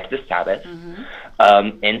would fly to the Sabbath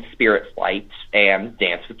in spirit flight and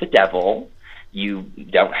dance with the devil. You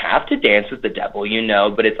don't have to dance with the devil, you know,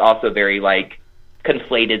 but it's also a very like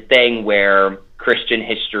conflated thing where Christian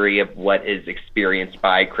history of what is experienced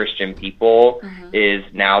by Christian people is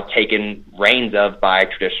now taken reins of by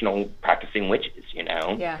traditional practicing witches, you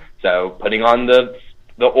know? Yeah. So putting on the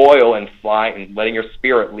oil and flying and letting your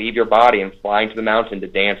spirit leave your body and flying to the mountain to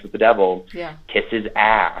dance with the devil. Yeah. Kiss his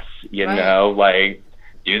ass, you know, like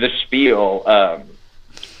do the spiel.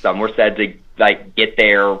 Some were said to like get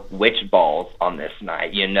their witch balls on this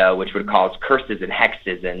night, you know, which would cause curses and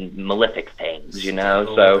hexes and malefic things, you know.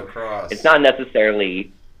 So it's not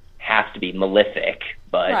necessarily has to be malefic,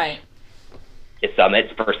 but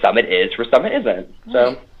for some it is, for some it isn't.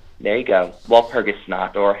 So there you go.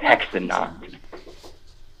 Walpurgisnacht or Hexennacht.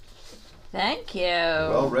 Thank you.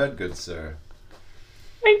 Well read, good sir.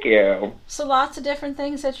 Thank you. So lots of different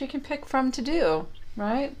things that you can pick from to do,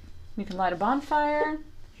 right? You can light a bonfire,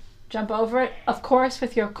 jump over it, of course,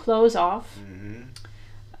 with your clothes off. You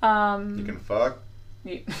can fuck.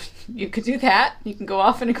 You could do that. You can go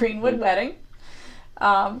off in a Greenwood wedding.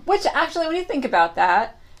 Which, actually, when you think about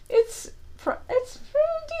that, it's a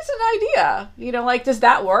decent idea. You know, like, does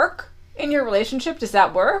that work in your relationship? Does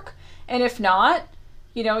that work? And if not,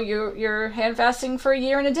 you know, you're hand fasting for a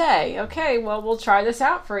year and a day. Okay, well, we'll try this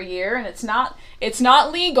out for a year, and it's not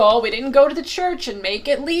legal. We didn't go to the church and make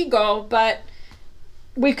it legal, but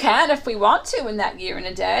we can if we want to in that year and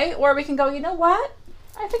a day. Or we can go, you know what?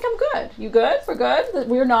 I think I'm good. You good? We're good.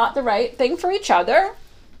 We're not the right thing for each other.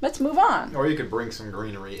 Let's move on. Or you could bring some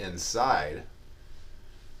greenery inside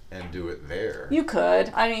and do it there. You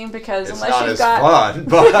could. I mean, because it's unless not you've as fun,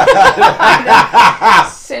 but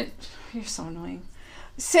you're so annoying.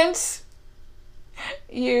 Since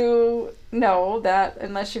you know that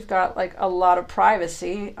unless you've got like a lot of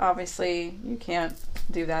privacy, obviously you can't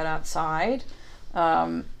do that outside.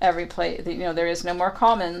 Every place, you know, there is no more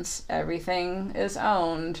commons. Everything is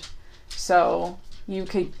owned, so you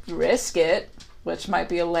could risk it, which might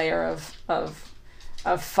be a layer of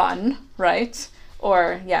fun, right?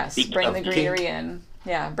 Or yes, bring the greenery in.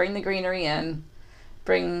 Yeah, bring the greenery in,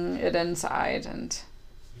 bring it inside, and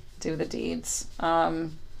do the deeds.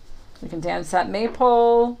 You can dance that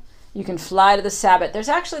maypole. You can fly to the Sabbath. There's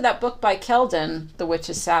actually that book by Keldon, The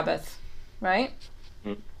Witch's Sabbath, right?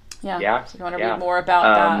 Yeah. So you want to read more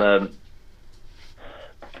about that?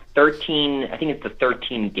 13, I think it's the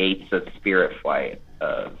 13 Gates of Spirit Flight.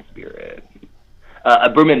 A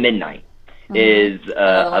Broom at Midnight is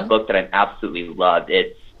a book that I've absolutely loved.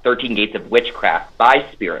 It's 13 Gates of Witchcraft by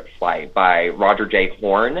Spirit Flight by Roger J.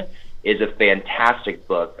 Horn. Is a fantastic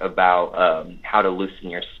book about how to loosen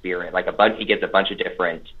your spirit. Like he gives a bunch of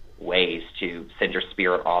different ways to send your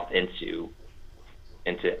spirit off into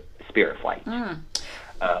spirit flight.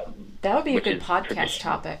 That would be a good podcast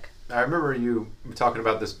topic. I remember you talking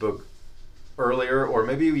about this book earlier, or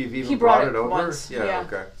maybe you've even brought it over. Once. Yeah,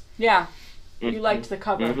 okay. Yeah, you liked the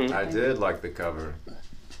cover. I did like the cover.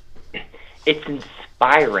 It's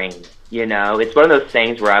inspiring, you know. It's one of those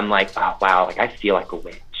things where I'm like, wow, like I feel like a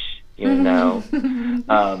witch, you know.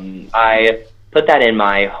 put that in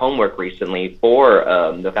my homework recently for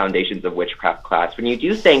the Foundations of Witchcraft class. When you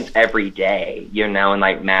do things every day, and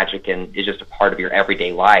like magic and is just a part of your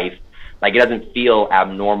everyday life, like it doesn't feel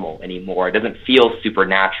abnormal anymore. It doesn't feel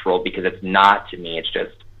supernatural because it's not to me. It's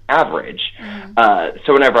just average.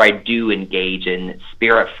 So whenever I do engage in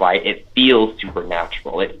spirit flight, it feels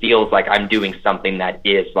supernatural. It feels like I'm doing something that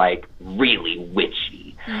is like really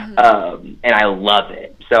witchy. And I love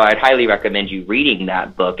it. So I'd highly recommend you reading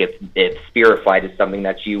that book if spirit flight is something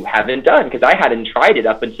that you haven't done, because I hadn't tried it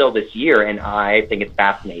up until this year, and I think it's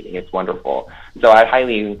fascinating. It's wonderful. So I'd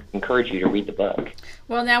highly encourage you to read the book.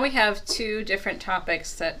 Well, now we have 2 different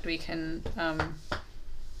topics that we can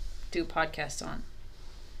do podcasts on.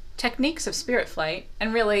 Techniques of spirit flight,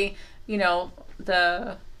 and really,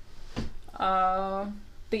 the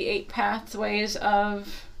 8 pathways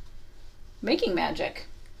of making magic,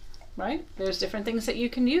 right? There's different things that you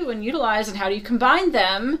can do and utilize, and how do you combine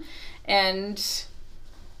them and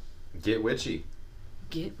get witchy.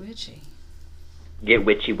 Get witchy. Get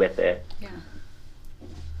witchy with it. Yeah.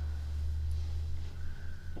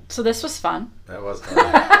 So this was fun. That was fun.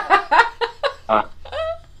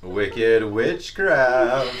 Wicked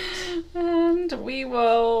witchcraft. And we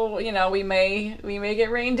will, we may get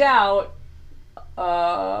rained out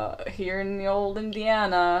here in the old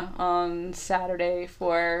Indiana on Saturday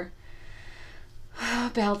for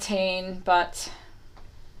Bealtaine, but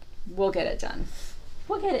we'll get it done.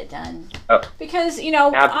 Oh, because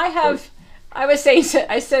absolutely.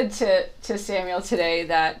 I said to Samuel today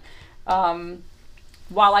that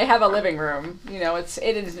while I have a living room,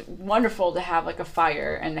 it is wonderful to have like a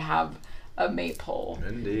fire and to have a maypole.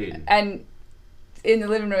 Indeed. And in the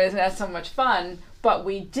living room isn't that so much fun, but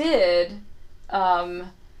we did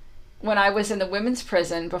when I was in the women's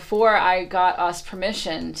prison, before I got us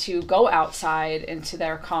permission to go outside into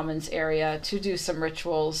their commons area to do some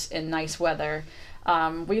rituals in nice weather.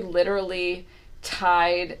 We literally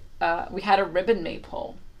tied, we had a ribbon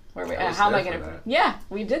maypole. Yeah,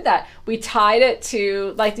 we did that. We tied it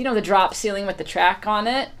to, the drop ceiling with the track on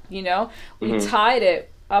it, We tied it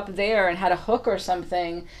up there and had a hook or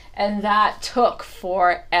something, and that took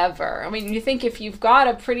forever. I mean, you think if you've got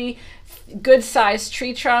a pretty good-sized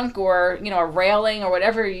tree trunk or, a railing or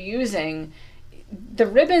whatever you're using, the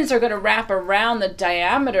ribbons are going to wrap around the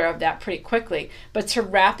diameter of that pretty quickly. But to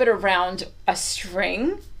wrap it around a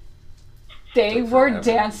string, they were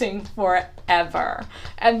dancing forever.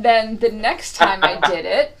 And then the next time I did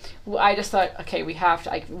it, I just thought, okay, we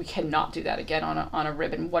cannot do that again on a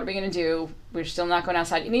ribbon. What are we going to do? We're still not going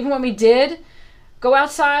outside. And even when we did go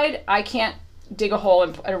outside, I can't dig a hole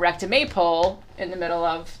and erect a maypole in the middle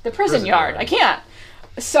of the prison yard. I can't.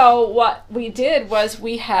 So what we did was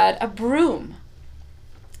we had a broom.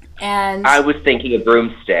 And I was thinking a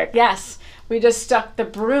broomstick. Yes. We just stuck the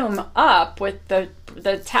broom up with the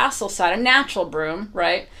tassel side, a natural broom,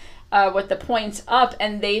 right? With the points up,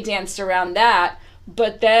 and they danced around that.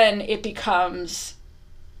 But then it becomes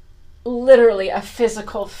literally a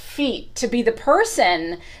physical feat to be the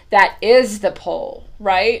person that is the pole,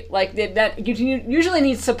 right? Like that you usually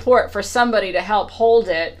need support for somebody to help hold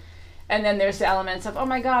it. And then there's the elements of, oh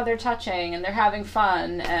my God, they're touching and they're having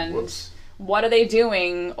fun. And what are they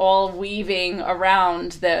doing all weaving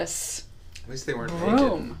around this? At least they weren't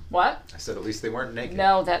broom. naked. What? I said at least they weren't naked.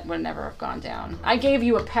 No, that would never have gone down. I gave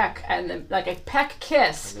you a peck and a peck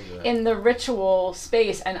kiss in the ritual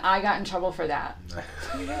space, and I got in trouble for that.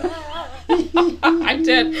 I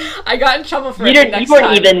did. I got in trouble for it. You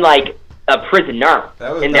weren't even like a prisoner.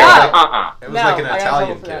 That was in there. It was like an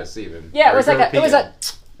Italian kiss, even. Yeah, it was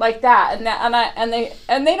like that,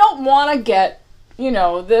 and they don't want to get,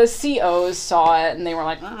 the COs saw it and they were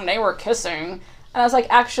like, they were kissing. And I was like,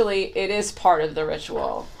 actually, it is part of the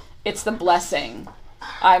ritual. It's the blessing.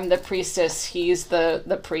 I'm the priestess. He's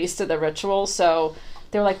the priest of the ritual. So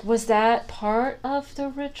they're like, was that part of the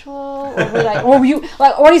ritual? Or were you,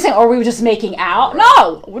 like, what are you saying? Or were we just making out?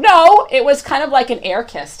 Right. No. It was kind of like an air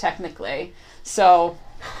kiss, technically. So,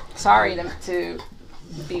 sorry to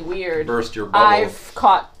be weird. Burst your bubble. I've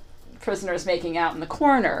caught prisoners making out in the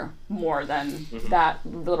corner more than that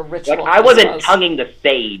little ritual. Like, I wasn't tonguing the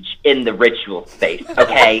sage in the ritual space,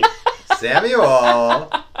 okay? Samuel!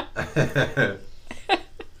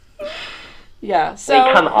 Yeah,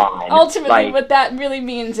 so come on. Ultimately what that really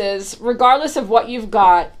means is, regardless of what you've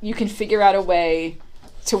got, you can figure out a way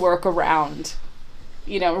to work around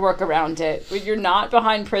it. When you're not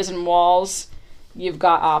behind prison walls, you've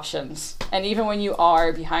got options. And even when you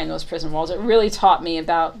are behind those prison walls, it really taught me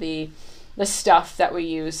about the stuff that we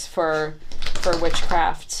use for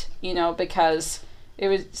witchcraft, because it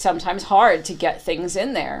was sometimes hard to get things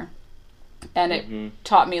in there. And it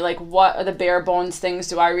taught me, like, what are the bare bones things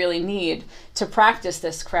do I really need to practice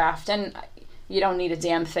this craft? And you don't need a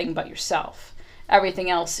damn thing but yourself. Everything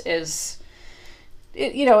else is,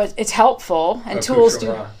 it's helpful. And tools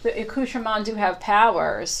the accoutrement do have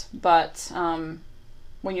powers. But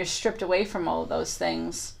when you're stripped away from all of those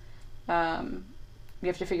things, you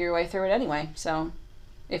have to figure your way through it anyway. So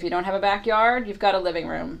if you don't have a backyard, you've got a living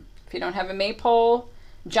room. If you don't have a maypole,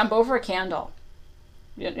 jump over a candle.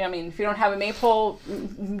 I mean, if you don't have a maypole,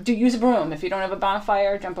 use a broom. If you don't have a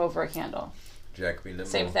bonfire, jump over a candle. Jack be nimble.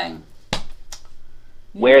 Same thing.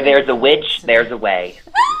 Where there's a witch, there's a way.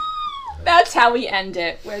 That's how we end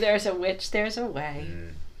it. Where there's a witch, there's a way.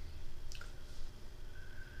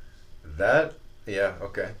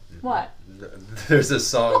 Okay. What? There's a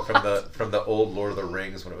song from the old Lord of the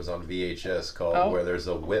Rings when it was on VHS called "Where There's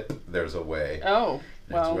a Whip, There's a Way." Oh,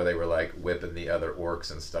 It's where they were like whipping the other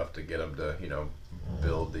orcs and stuff to get them to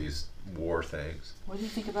build these war things. What do you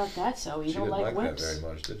think about that, Zoe? You She don't didn't like whips? that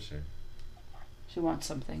very much, did she? She wants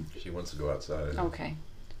something. She wants to go outside. Okay.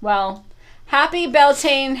 Well, happy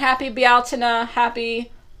Bealtaine, happy Bealtaine,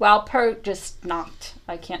 happy Walpurgisnacht.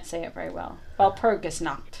 I can't say it very well.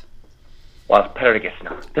 Walpurgisnacht.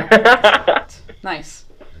 Walpurgisnacht. Nice.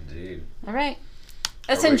 Indeed. All right.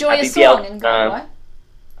 Let's enjoy a Happy song and go. Bealtaine. What?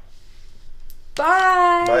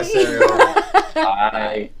 Bye. Bye, Samuel.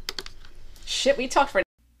 Bye. Shit, we talked for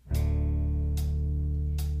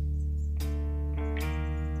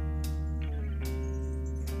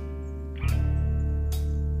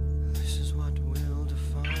This is what will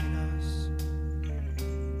define us.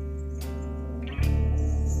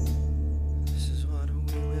 This is what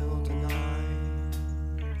we will deny.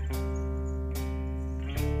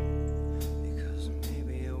 Because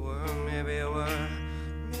maybe it were, maybe it were,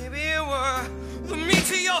 maybe it were the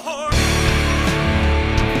meteor.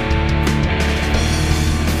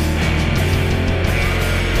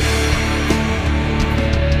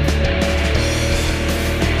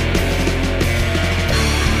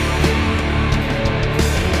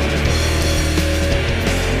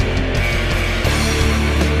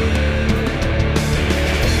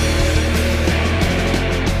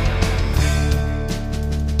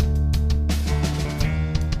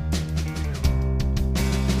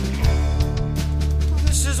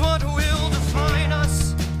 This is what will define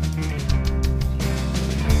us.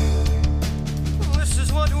 This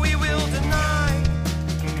is what we will deny.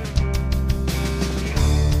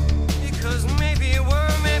 Because maybe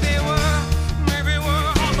we're, maybe we're, maybe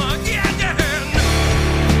we're Armageddon.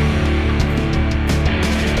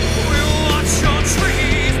 We'll watch your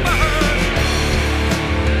trees burn.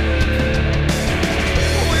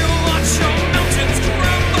 We'll watch your mountains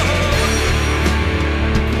crumble.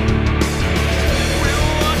 We'll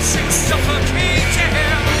watch you suffocate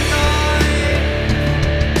and die.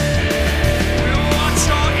 We'll watch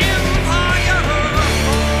your empire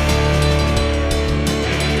fall.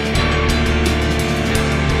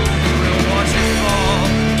 We'll watch it fall.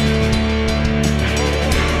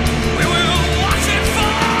 We will watch it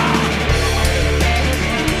fall.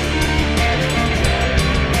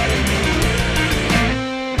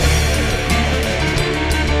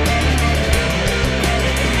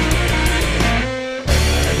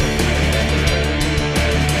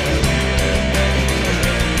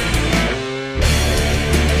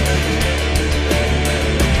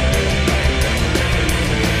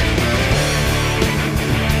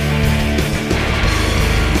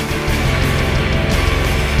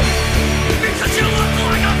 Because you look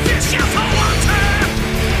like a fish out of water,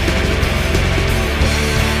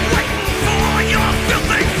 waiting for your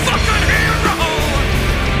filthy fucking hero.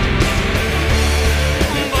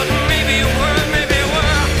 But maybe we're,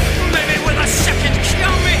 maybe we're the second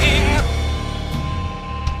coming.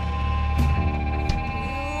 You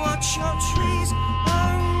watch your trees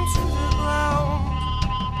burn to the ground.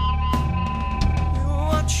 You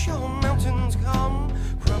watch your mountains come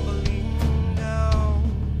crumbling down.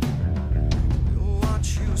 We'll watch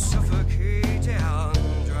you suffocate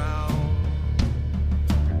and drown.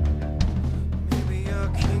 Maybe your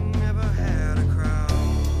king never had a crown.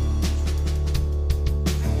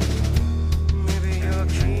 Maybe your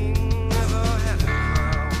king never had a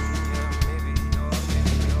crown. Yeah, maybe you're.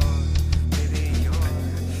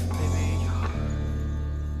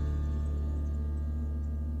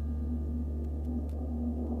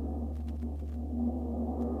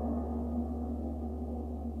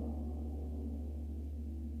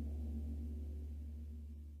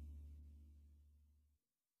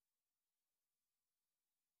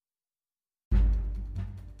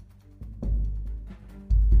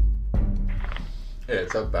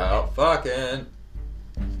 It's about fucking.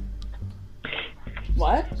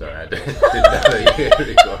 What? Sorry, I didn't know that you hit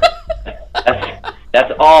record.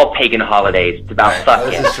 That's all pagan holidays. It's about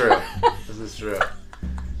fucking. This is true. This is true.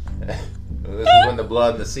 This is when the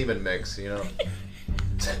blood and the semen mix, you know.